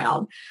 plus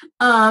crowd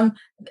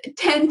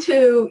tend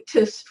to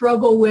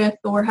struggle with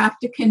or have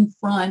to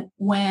confront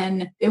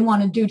when they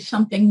want to do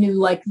something new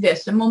like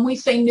this. And when we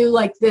say new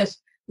like this,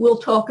 we'll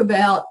talk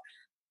about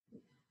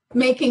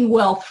making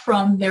wealth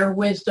from their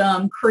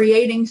wisdom,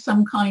 creating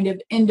some kind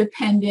of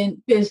independent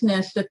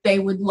business that they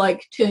would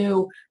like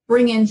to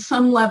bring in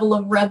some level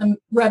of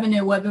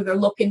revenue, whether they're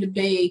looking to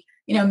be,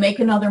 make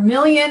another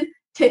million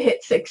to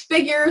hit six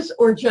figures,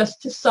 or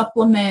just to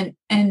supplement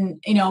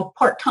and,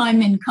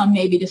 part-time income,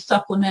 maybe to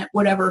supplement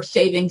whatever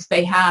savings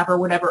they have or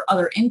whatever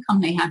other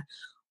income they have.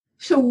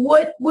 So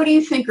what do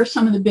you think are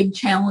some of the big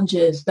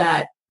challenges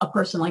that a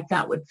person like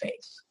that would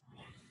face?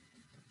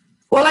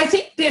 Well, I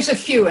think there's a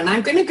few, and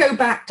I'm going to go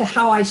back to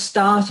how I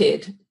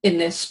started in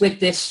this, with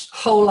this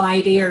whole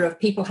idea of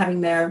people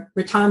having their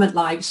retirement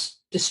lives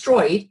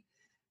destroyed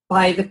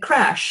by the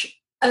crash.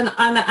 And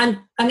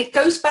it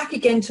goes back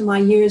again to my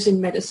years in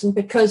medicine,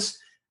 because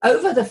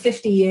over the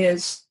 50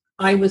 years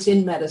I was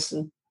in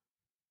medicine,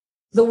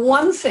 the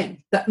one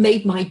thing that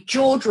made my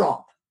jaw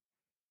drop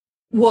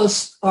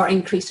was our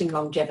increasing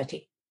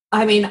longevity.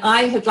 I mean, when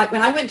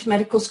I went to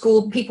medical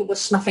school, people were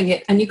snuffing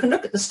it, and you can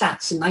look at the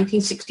stats in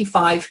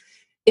 1965.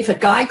 If a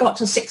guy got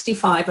to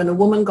 65 and a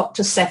woman got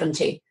to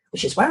 70,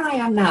 which is where I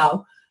am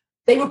now,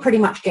 they were pretty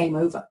much game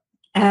over.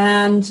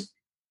 And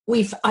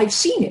I've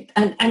seen it.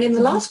 And in the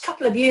last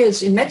couple of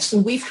years in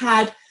medicine, we've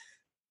had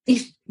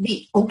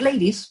the old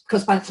ladies,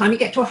 because by the time you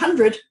get to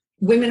 100,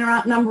 women are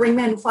outnumbering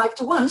men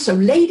 5-1. So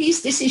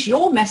ladies, this is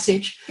your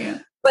message. Yeah.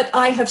 But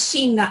I have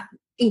seen that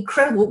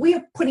incredible. We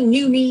are putting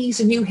new knees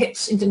and new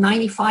hips into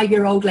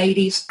 95-year-old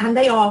ladies, and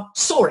they are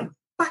soaring.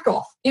 Back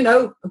off,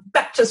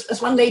 back to, as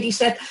one lady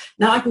said,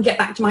 now I can get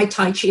back to my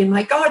Tai Chi and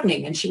my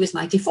gardening, and she was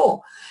 94.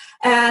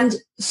 And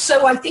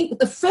so I think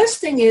the first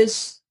thing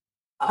is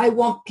I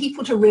want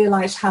people to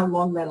realize how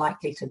long they're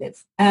likely to live.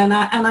 And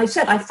I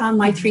said I found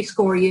my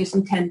 70 years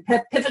and 10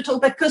 pivotal,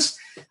 because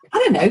I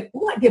don't know, it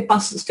might be a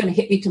bus that's going to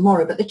hit me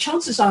tomorrow, but the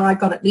chances are I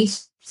got at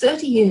least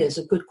 30 years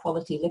of good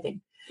quality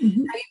living.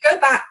 Mm-hmm. Now you go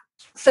back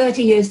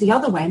 30 years the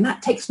other way, and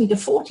that takes me to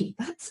 40.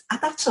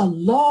 That's a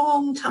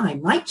long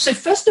time, right? So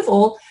first of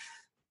all,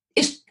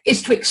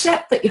 is to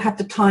accept that you have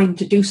the time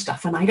to do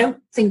stuff. And I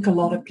don't think a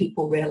lot of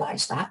people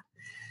realize that.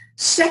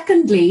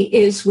 Secondly,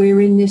 is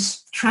we're in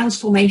this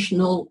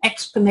transformational,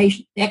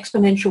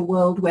 exponential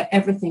world where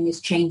everything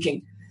is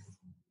changing.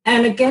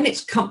 And again,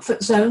 it's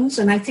comfort zones.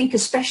 And I think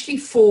especially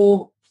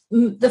for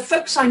the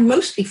folks I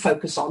mostly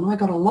focus on, I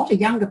got a lot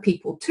of younger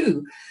people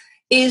too,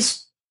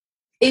 is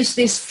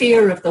this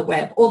fear of the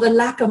web, or the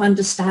lack of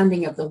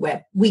understanding of the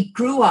web. We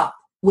grew up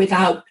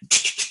without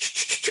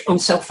on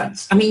cell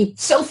phones. I mean,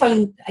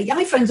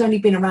 iPhone's only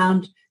been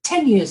around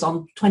 10 years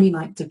on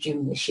 29th of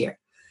June this year.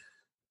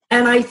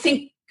 And I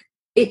think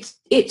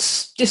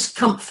it's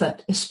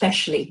discomfort,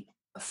 especially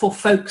for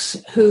folks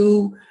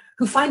who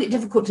find it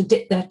difficult to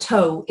dip their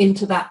toe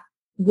into that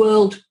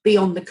world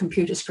beyond the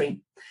computer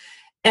screen.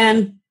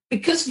 And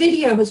because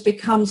video has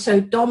become so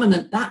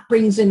dominant, that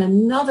brings in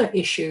another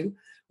issue,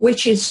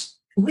 which is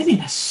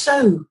women are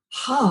so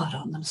hard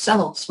on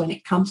themselves when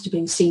it comes to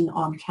being seen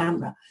on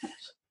camera.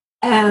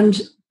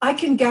 And I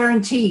can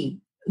guarantee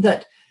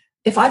that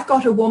if I've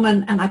got a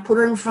woman and I put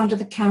her in front of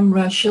the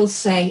camera, she'll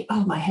say,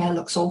 oh, my hair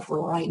looks awful,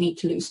 or I need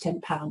to lose 10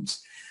 pounds.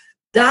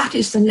 That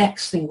is the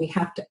next thing we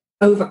have to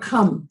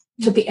overcome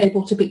to be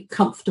able to be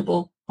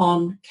comfortable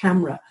on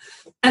camera.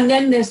 And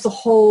then there's the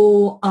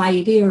whole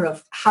idea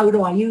of how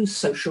do I use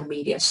social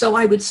media? So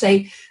I would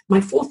say my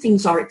 4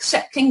 things are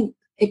accepting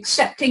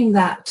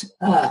that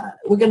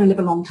we're going to live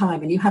a long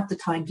time and you have the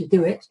time to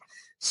do it.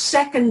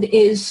 Second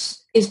is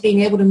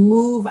being able to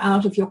move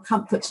out of your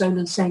comfort zone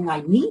and saying,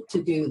 I need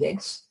to do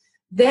this.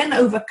 Then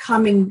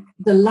overcoming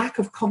the lack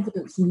of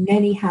confidence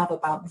many have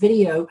about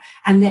video,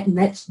 and then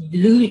that's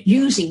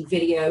using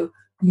video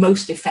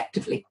most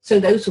effectively. So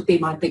those would be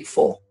my big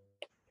 4.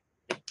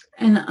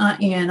 And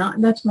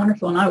that's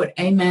wonderful. And I would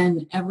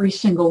amen every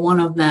single one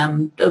of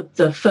them.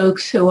 The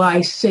folks who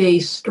I see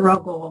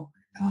struggle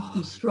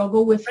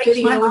with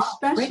video,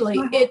 especially.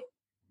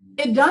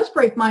 It does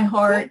break my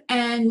heart,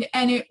 and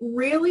it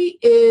really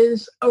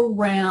is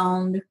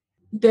around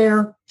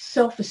their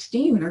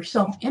self-esteem and their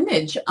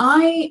self-image.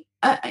 I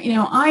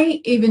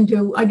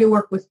do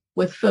work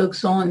with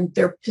folks on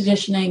their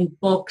positioning,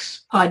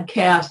 books,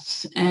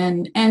 podcasts,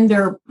 and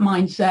their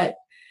mindset.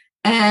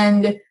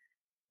 And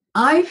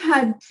I've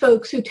had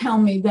folks who tell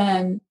me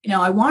then,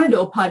 I want to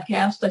do a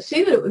podcast. I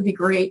see that it would be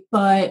great,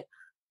 but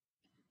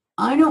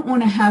I don't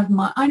want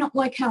to I don't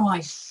like how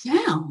I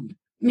sound.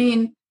 I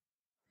mean,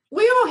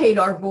 we all hate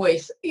our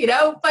voice,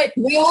 but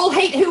we all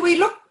hate who we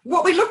look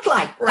what we look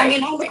like. Right. I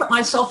mean, I look at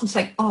myself and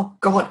say, oh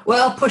God,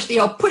 well, push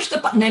the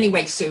button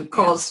anyway, Sue,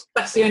 because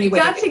that's the only way.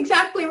 That's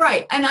exactly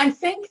right. And I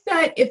think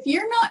that if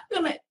you're not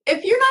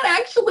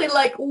actually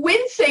like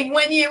wincing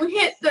when you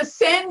hit the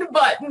send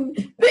button,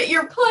 that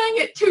you're playing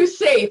it too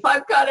safe.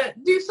 I've got to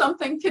do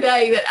something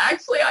today that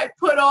actually I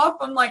put off.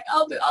 I'm like,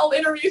 I'll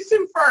interview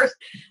Sue first,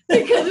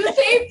 because the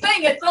same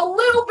thing. It's a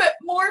little bit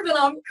more than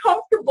I'm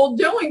comfortable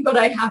doing, but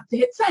I have to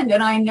hit send,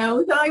 and I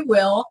know that I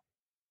will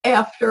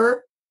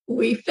after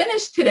we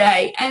finish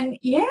today. And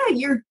yeah,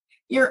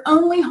 you're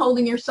only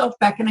holding yourself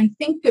back. And I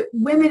think that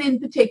women in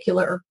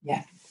particular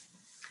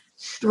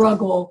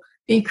struggle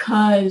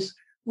because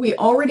we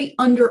already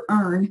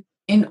under-earn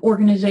in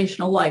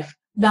organizational life.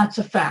 That's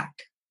a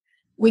fact.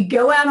 We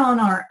go out on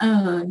our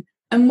own,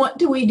 and what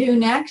do we do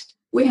next?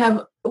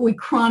 We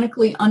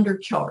chronically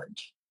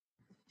undercharge.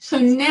 So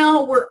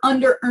now we're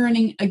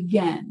under-earning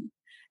again.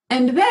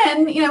 And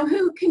then,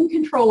 who can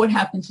control what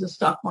happens to the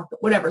stock market,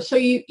 whatever. So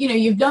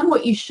you've done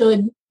what you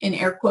should, in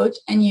air quotes,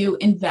 and you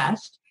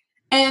invest.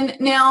 And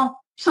now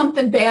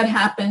something bad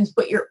happens,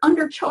 but you're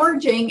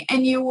undercharging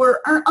and you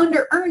were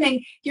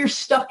under-earning. You're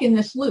stuck in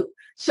this loop.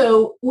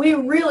 So we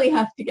really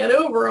have to get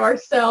over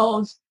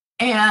ourselves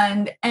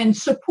and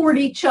support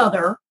each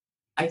other,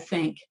 I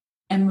think,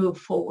 and move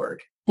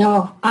forward.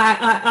 No,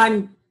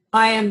 I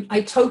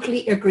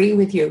totally agree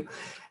with you.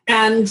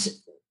 And,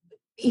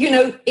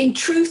 in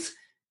truth,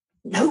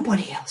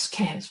 nobody else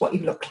cares what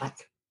you look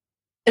like.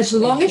 As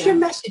long as your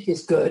message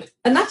is good,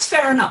 and that's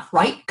fair enough,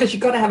 right? Because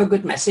you've got to have a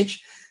good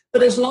message.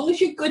 But as long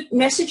as your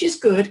message is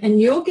good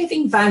and you're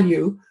giving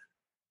value,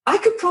 I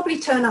could probably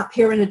turn up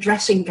here in a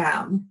dressing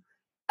gown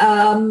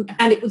and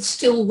it would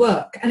still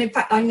work. And in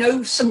fact, I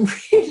know some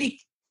really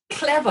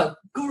clever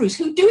gurus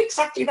who do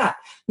exactly that.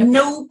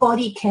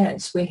 Nobody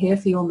cares. We're here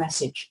for your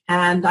message.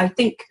 And I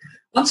think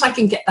once I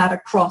can get that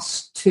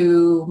across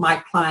to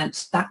my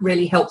clients, that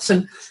really helps.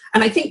 And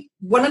I think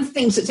one of the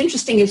things that's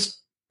interesting is,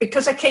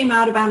 because I came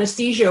out of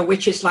anesthesia,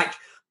 which is like,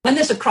 when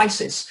there's a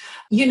crisis,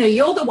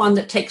 you're the one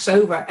that takes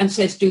over and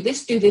says, do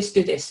this, do this,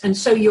 do this. And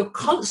so you're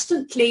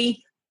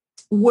constantly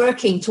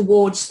working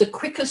towards the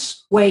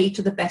quickest way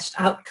to the best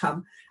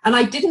outcome. And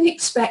I didn't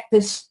expect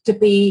this to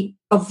be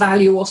of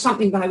value or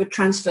something that I would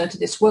transfer to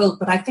this world,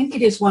 but I think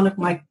it is one of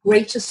my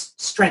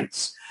greatest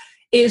strengths,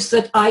 is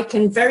that I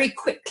can very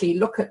quickly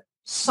look at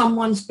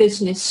someone's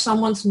business,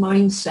 someone's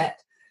mindset,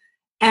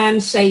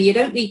 and say, you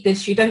don't need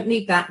this, you don't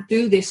need that,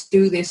 do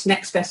this,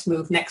 next best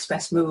move,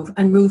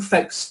 and move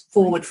folks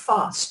forward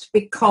fast,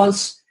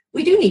 because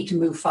we do need to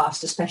move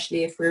fast,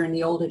 especially if we're in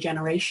the older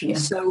generation. Yeah.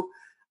 So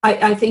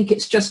I think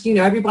it's just,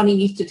 everybody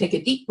needs to take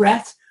a deep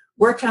breath,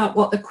 work out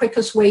what the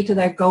quickest way to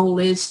their goal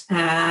is,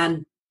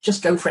 and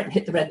just go for it and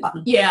hit the red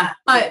button. Yeah.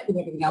 Put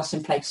everything else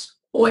in place.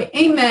 Boy,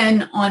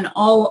 amen on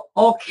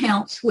all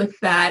counts with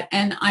that.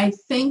 And I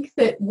think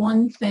that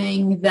one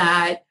thing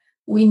that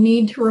we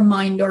need to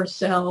remind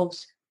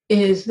ourselves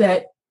is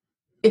that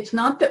it's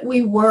not that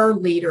we were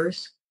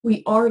leaders,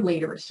 we are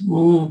leaders.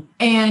 Mm.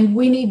 And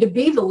we need to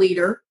be the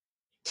leader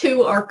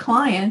to our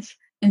clients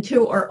and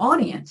to our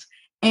audience.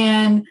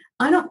 And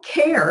I don't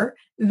care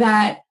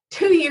that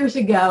 2 years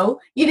ago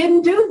you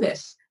didn't do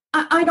this.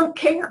 I don't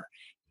care.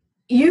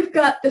 You've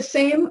got the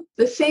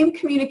same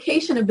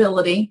communication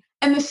ability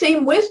and the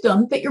same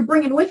wisdom that you're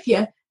bringing with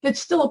you that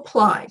still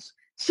applies.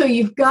 So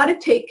you've got to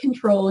take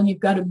control, and you've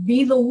got to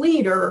be the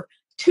leader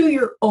to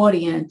your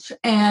audience.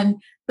 And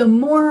the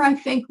more I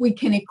think we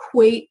can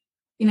equate,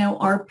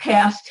 our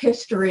past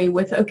history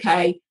with,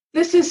 okay,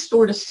 this is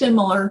sort of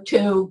similar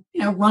to,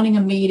 running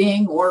a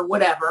meeting or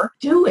whatever,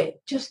 do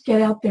it. Just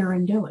get out there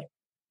and do it.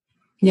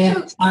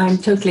 Yeah, so, I'm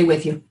totally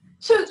with you.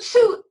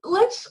 So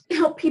let's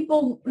help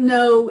people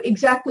know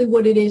exactly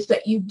what it is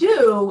that you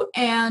do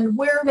and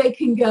where they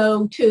can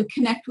go to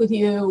connect with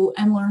you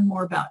and learn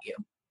more about you.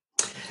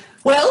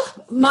 Well,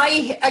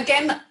 my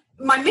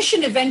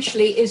mission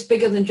eventually is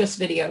bigger than just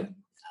video.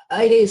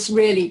 It is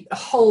really a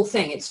whole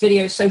thing. It's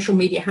video, social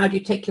media. How do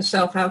you take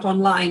yourself out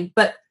online?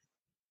 But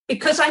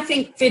because I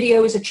think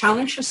video is a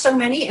challenge for so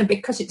many, and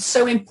because it's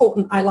so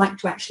important, I like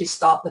to actually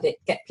start with it,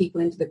 get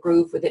people into the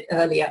groove with it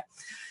earlier.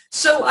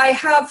 So I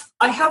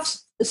have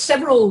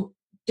several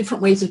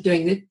different ways of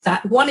doing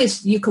that. One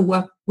is you can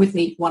work with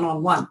me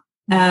one-on-one,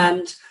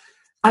 and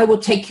I will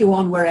take you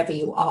on wherever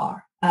you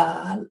are.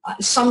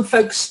 Some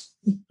folks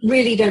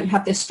really don't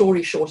have their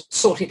story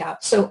sorted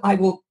out. So I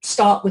will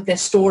start with their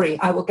story.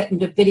 I will get them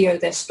to video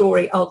their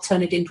story. I'll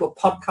turn it into a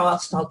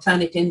podcast. I'll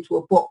turn it into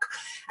a book.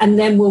 And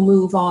then we'll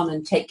move on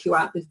and take you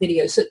out with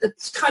video. So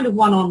it's kind of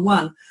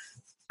one-on-one.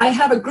 I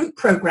have a group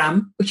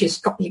program, which has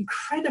got the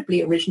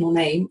incredibly original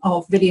name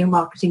of Video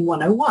Marketing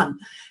 101.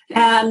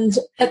 And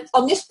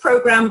on this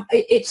program,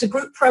 it's a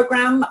group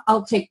program.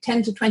 I'll take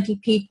 10 to 20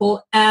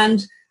 people,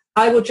 and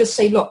I will just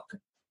say, look,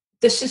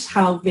 this is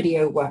how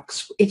video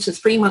works. It's a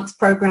 3-month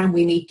program.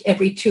 We meet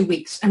every 2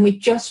 weeks, and we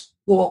just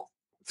walk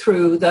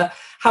through the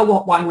how,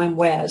 what, why, when,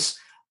 wheres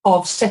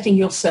of setting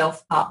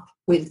yourself up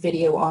with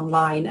video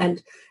online.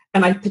 And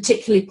I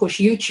particularly push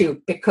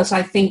YouTube, because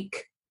I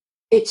think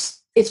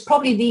it's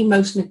probably the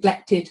most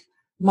neglected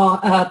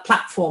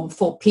platform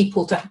for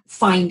people to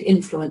find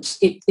influence.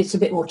 It's a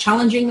bit more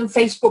challenging than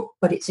Facebook,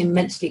 but it's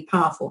immensely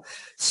powerful.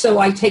 So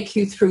I take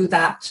you through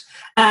that.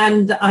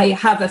 And I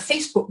have a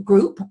Facebook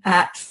group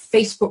at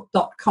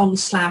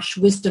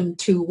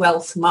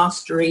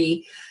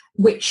facebook.com/wisdom2wealthmastery,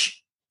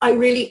 which I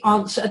really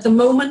answer. At the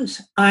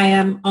moment, I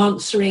am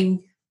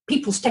answering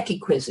people's techie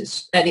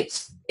quizzes, and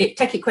it's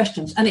techie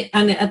questions. And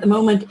at the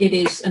moment, it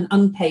is an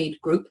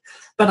unpaid group,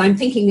 but I'm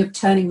thinking of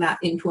turning that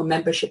into a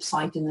membership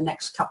site in the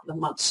next couple of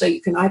months. So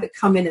you can either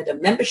come in at a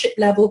membership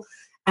level,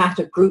 at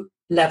a group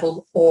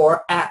level,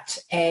 or at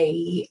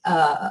a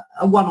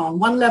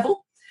one-on-one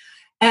level.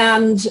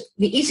 And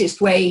the easiest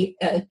way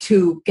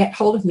to get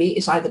hold of me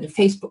is either to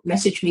Facebook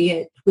message me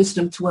at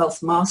Wisdom to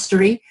Wealth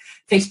Mastery,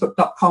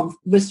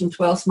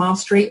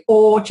 facebook.com/Wisdom2wealthmastery,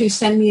 or to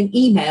send me an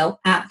email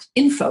at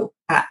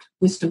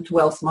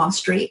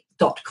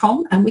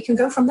info@wisdom2wealthmastery.com, and we can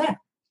go from there.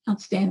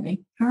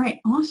 Outstanding. All right.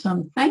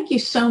 Awesome. Thank you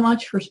so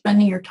much for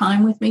spending your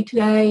time with me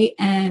today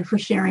and for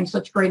sharing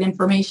such great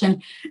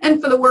information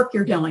and for the work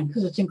you're doing,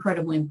 because it's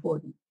incredibly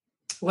important.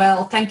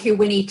 Well, thank you,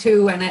 Winnie,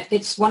 too. And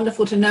it's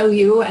wonderful to know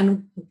you.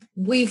 And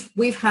we've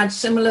had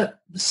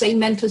same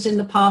mentors in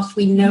the past.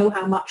 We know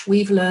how much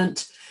we've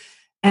learned.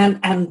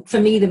 And for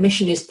me, the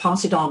mission is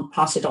pass it on.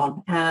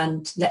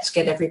 And let's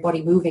get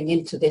everybody moving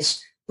into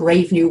this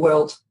brave new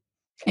world.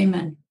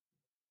 Amen.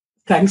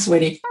 Thanks,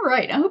 Winnie. All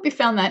right. I hope you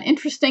found that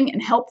interesting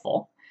and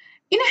helpful.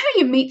 You know how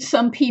you meet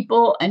some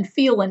people and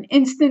feel an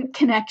instant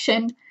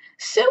connection?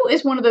 Sue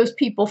is one of those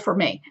people for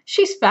me.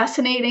 She's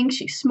fascinating,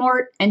 she's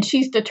smart, and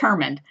she's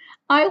determined.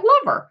 I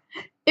love her.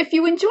 If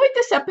you enjoyed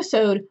this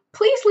episode,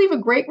 please leave a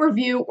great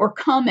review or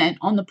comment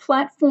on the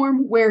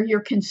platform where you're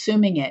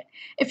consuming it.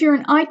 If you're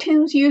an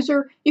iTunes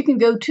user, you can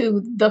go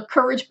to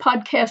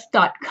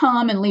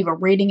thecouragepodcast.com and leave a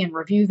rating and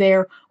review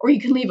there, or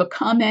you can leave a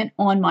comment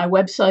on my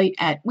website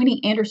at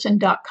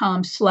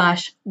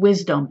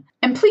winnieanderson.com/wisdom.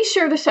 And please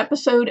share this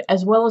episode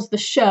as well as the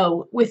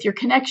show with your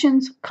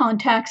connections,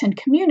 contacts, and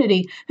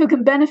community who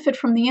can benefit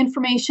from the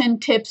information,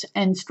 tips,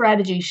 and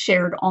strategies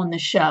shared on the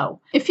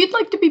show. If you'd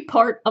like to be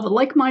part of a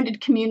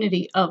like-minded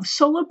community of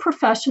solo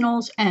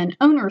professionals and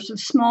owners of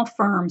small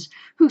firms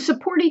who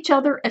support each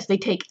other as they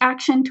take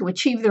action to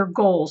achieve their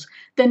goals,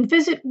 then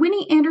visit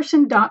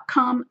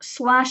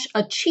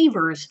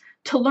winnieanderson.com/achievers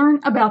to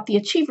learn about the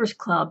Achievers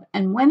Club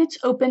and when it's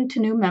open to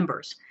new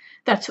members.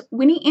 That's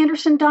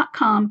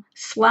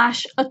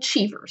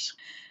winnieanderson.com/achievers.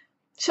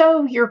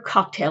 So your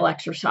cocktail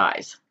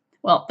exercise.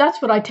 Well,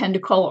 that's what I tend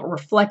to call a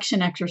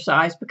reflection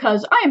exercise,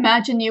 because I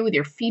imagine you with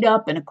your feet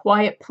up in a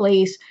quiet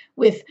place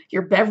with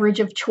your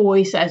beverage of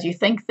choice as you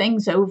think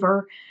things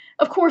over.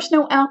 Of course,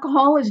 no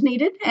alcohol is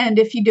needed, and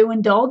if you do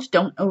indulge,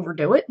 don't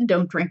overdo it and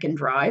don't drink and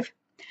drive.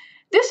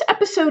 This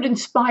episode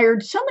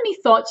inspired so many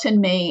thoughts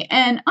in me,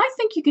 and I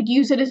think you could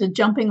use it as a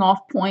jumping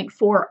off point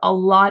for a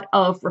lot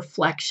of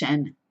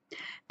reflection.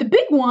 The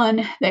big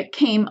one that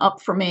came up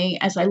for me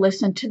as I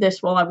listened to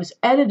this while I was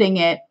editing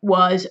it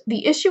was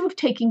the issue of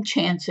taking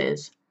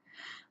chances.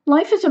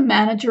 Life as a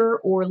manager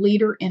or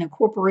leader in a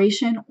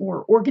corporation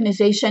or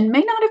organization may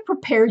not have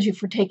prepared you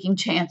for taking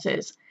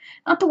chances,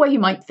 not the way you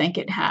might think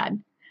it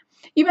had.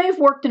 You may have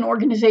worked in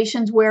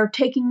organizations where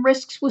taking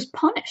risks was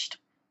punished,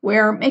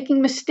 where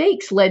making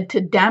mistakes led to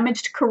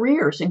damaged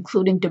careers,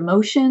 including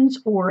demotions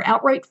or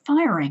outright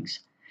firings.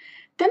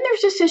 Then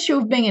there's this issue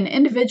of being an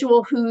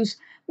individual who's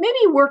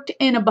maybe worked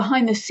in a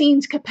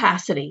behind-the-scenes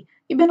capacity.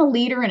 You've been a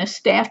leader in a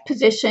staff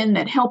position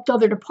that helped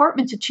other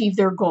departments achieve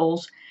their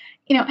goals.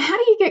 How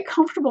do you get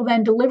comfortable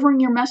then delivering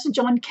your message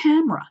on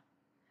camera?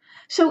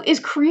 So is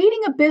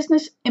creating a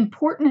business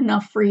important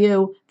enough for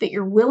you that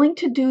you're willing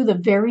to do the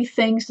very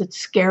things that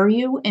scare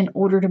you in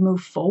order to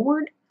move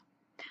forward?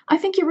 I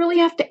think you really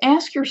have to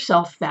ask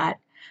yourself that,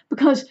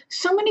 because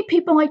so many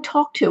people I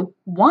talk to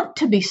want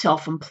to be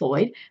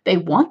self-employed, they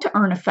want to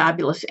earn a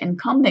fabulous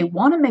income, they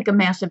want to make a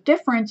massive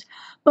difference,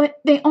 but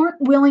they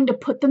aren't willing to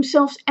put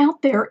themselves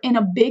out there in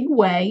a big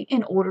way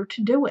in order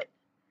to do it.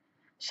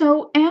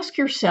 So ask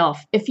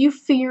yourself, if you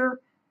fear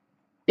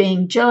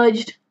being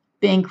judged,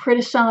 being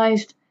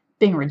criticized,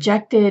 being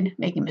rejected,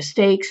 making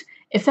mistakes,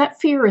 if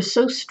that fear is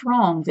so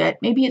strong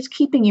that maybe it's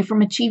keeping you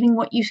from achieving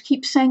what you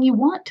keep saying you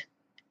want.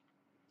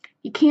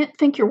 You can't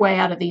think your way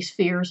out of these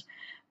fears.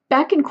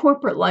 Back in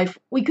corporate life,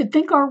 we could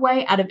think our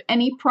way out of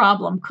any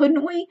problem,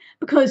 couldn't we?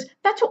 Because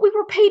that's what we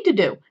were paid to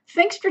do.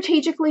 Think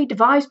strategically,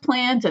 devise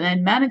plans, and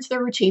then manage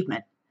their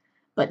achievement.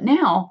 But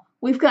now,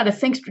 we've got to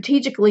think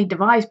strategically,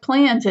 devise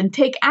plans, and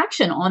take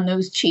action on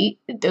those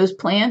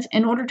plans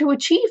in order to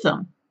achieve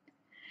them.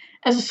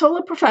 As a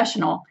solo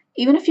professional,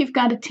 even if you've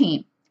got a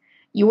team,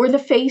 you are the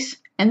face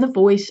and the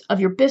voice of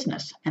your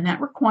business, and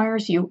that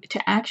requires you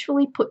to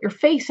actually put your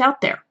face out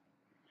there.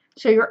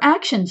 So your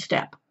action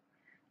step.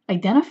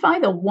 Identify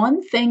the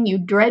one thing you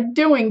dread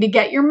doing to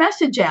get your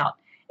message out.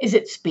 Is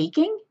it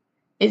speaking?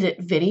 Is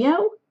it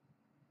video?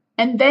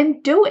 And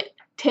then do it.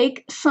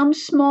 Take some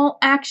small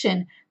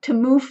action to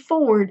move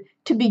forward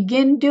to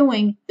begin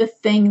doing the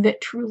thing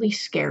that truly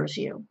scares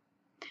you.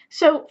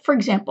 So, for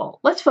example,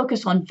 let's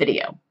focus on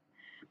video.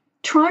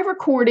 Try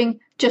recording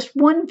just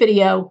one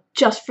video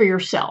just for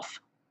yourself.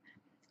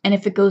 And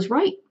if it goes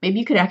right, maybe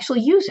you could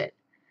actually use it.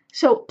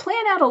 So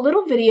plan out a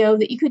little video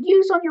that you could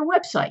use on your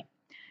website.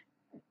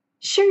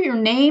 Share your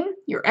name,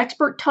 your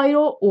expert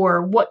title,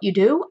 or what you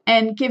do,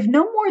 and give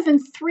no more than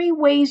 3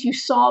 ways you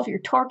solve your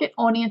target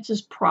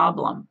audience's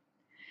problem.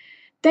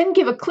 Then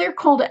give a clear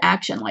call to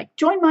action, like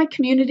join my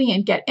community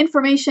and get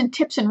information,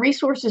 tips, and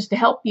resources to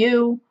help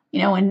you,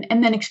 and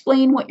then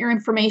explain what your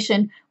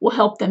information will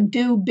help them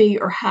do, be,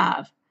 or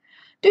have.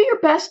 Do your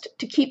best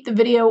to keep the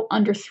video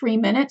under 3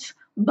 minutes,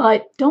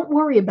 but don't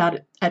worry about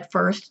it at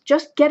first.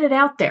 Just get it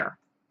out there.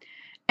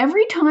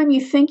 Every time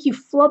you think you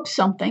flubbed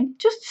something,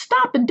 just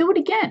stop and do it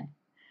again.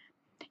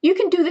 You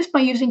can do this by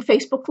using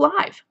Facebook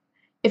Live.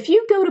 If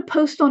you go to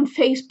post on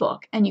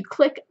Facebook and you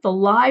click the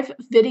live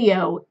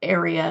video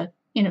area,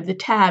 the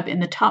tab in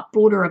the top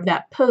border of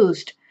that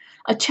post,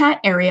 a chat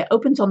area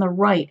opens on the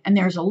right and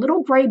there's a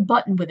little gray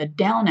button with a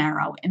down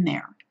arrow in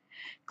there.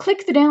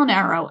 Click the down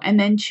arrow and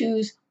then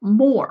choose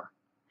More.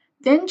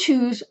 Then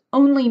choose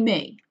Only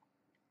Me.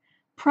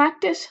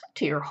 Practice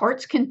to your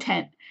heart's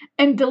content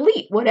and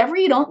delete whatever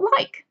you don't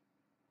like.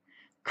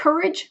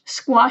 Courage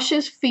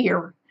squashes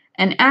fear,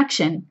 and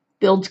action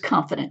builds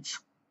confidence.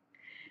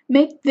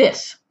 Make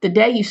this the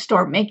day you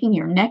start making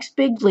your next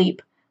big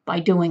leap by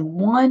doing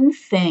one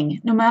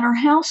thing, no matter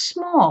how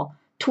small,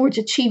 towards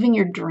achieving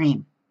your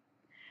dream,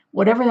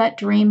 whatever that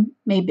dream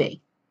may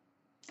be.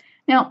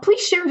 Now,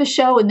 please share the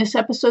show and this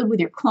episode with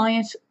your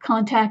clients,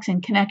 contacts,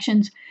 and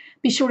connections.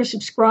 Be sure to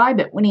subscribe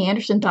at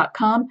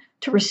winnieanderson.com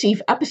to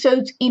receive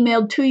episodes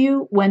emailed to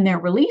you when they're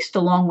released,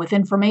 along with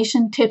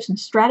information, tips, and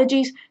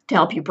strategies to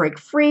help you break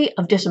free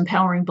of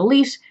disempowering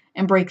beliefs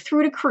and break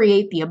through to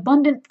create the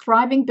abundant,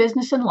 thriving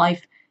business and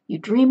life you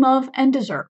dream of and deserve.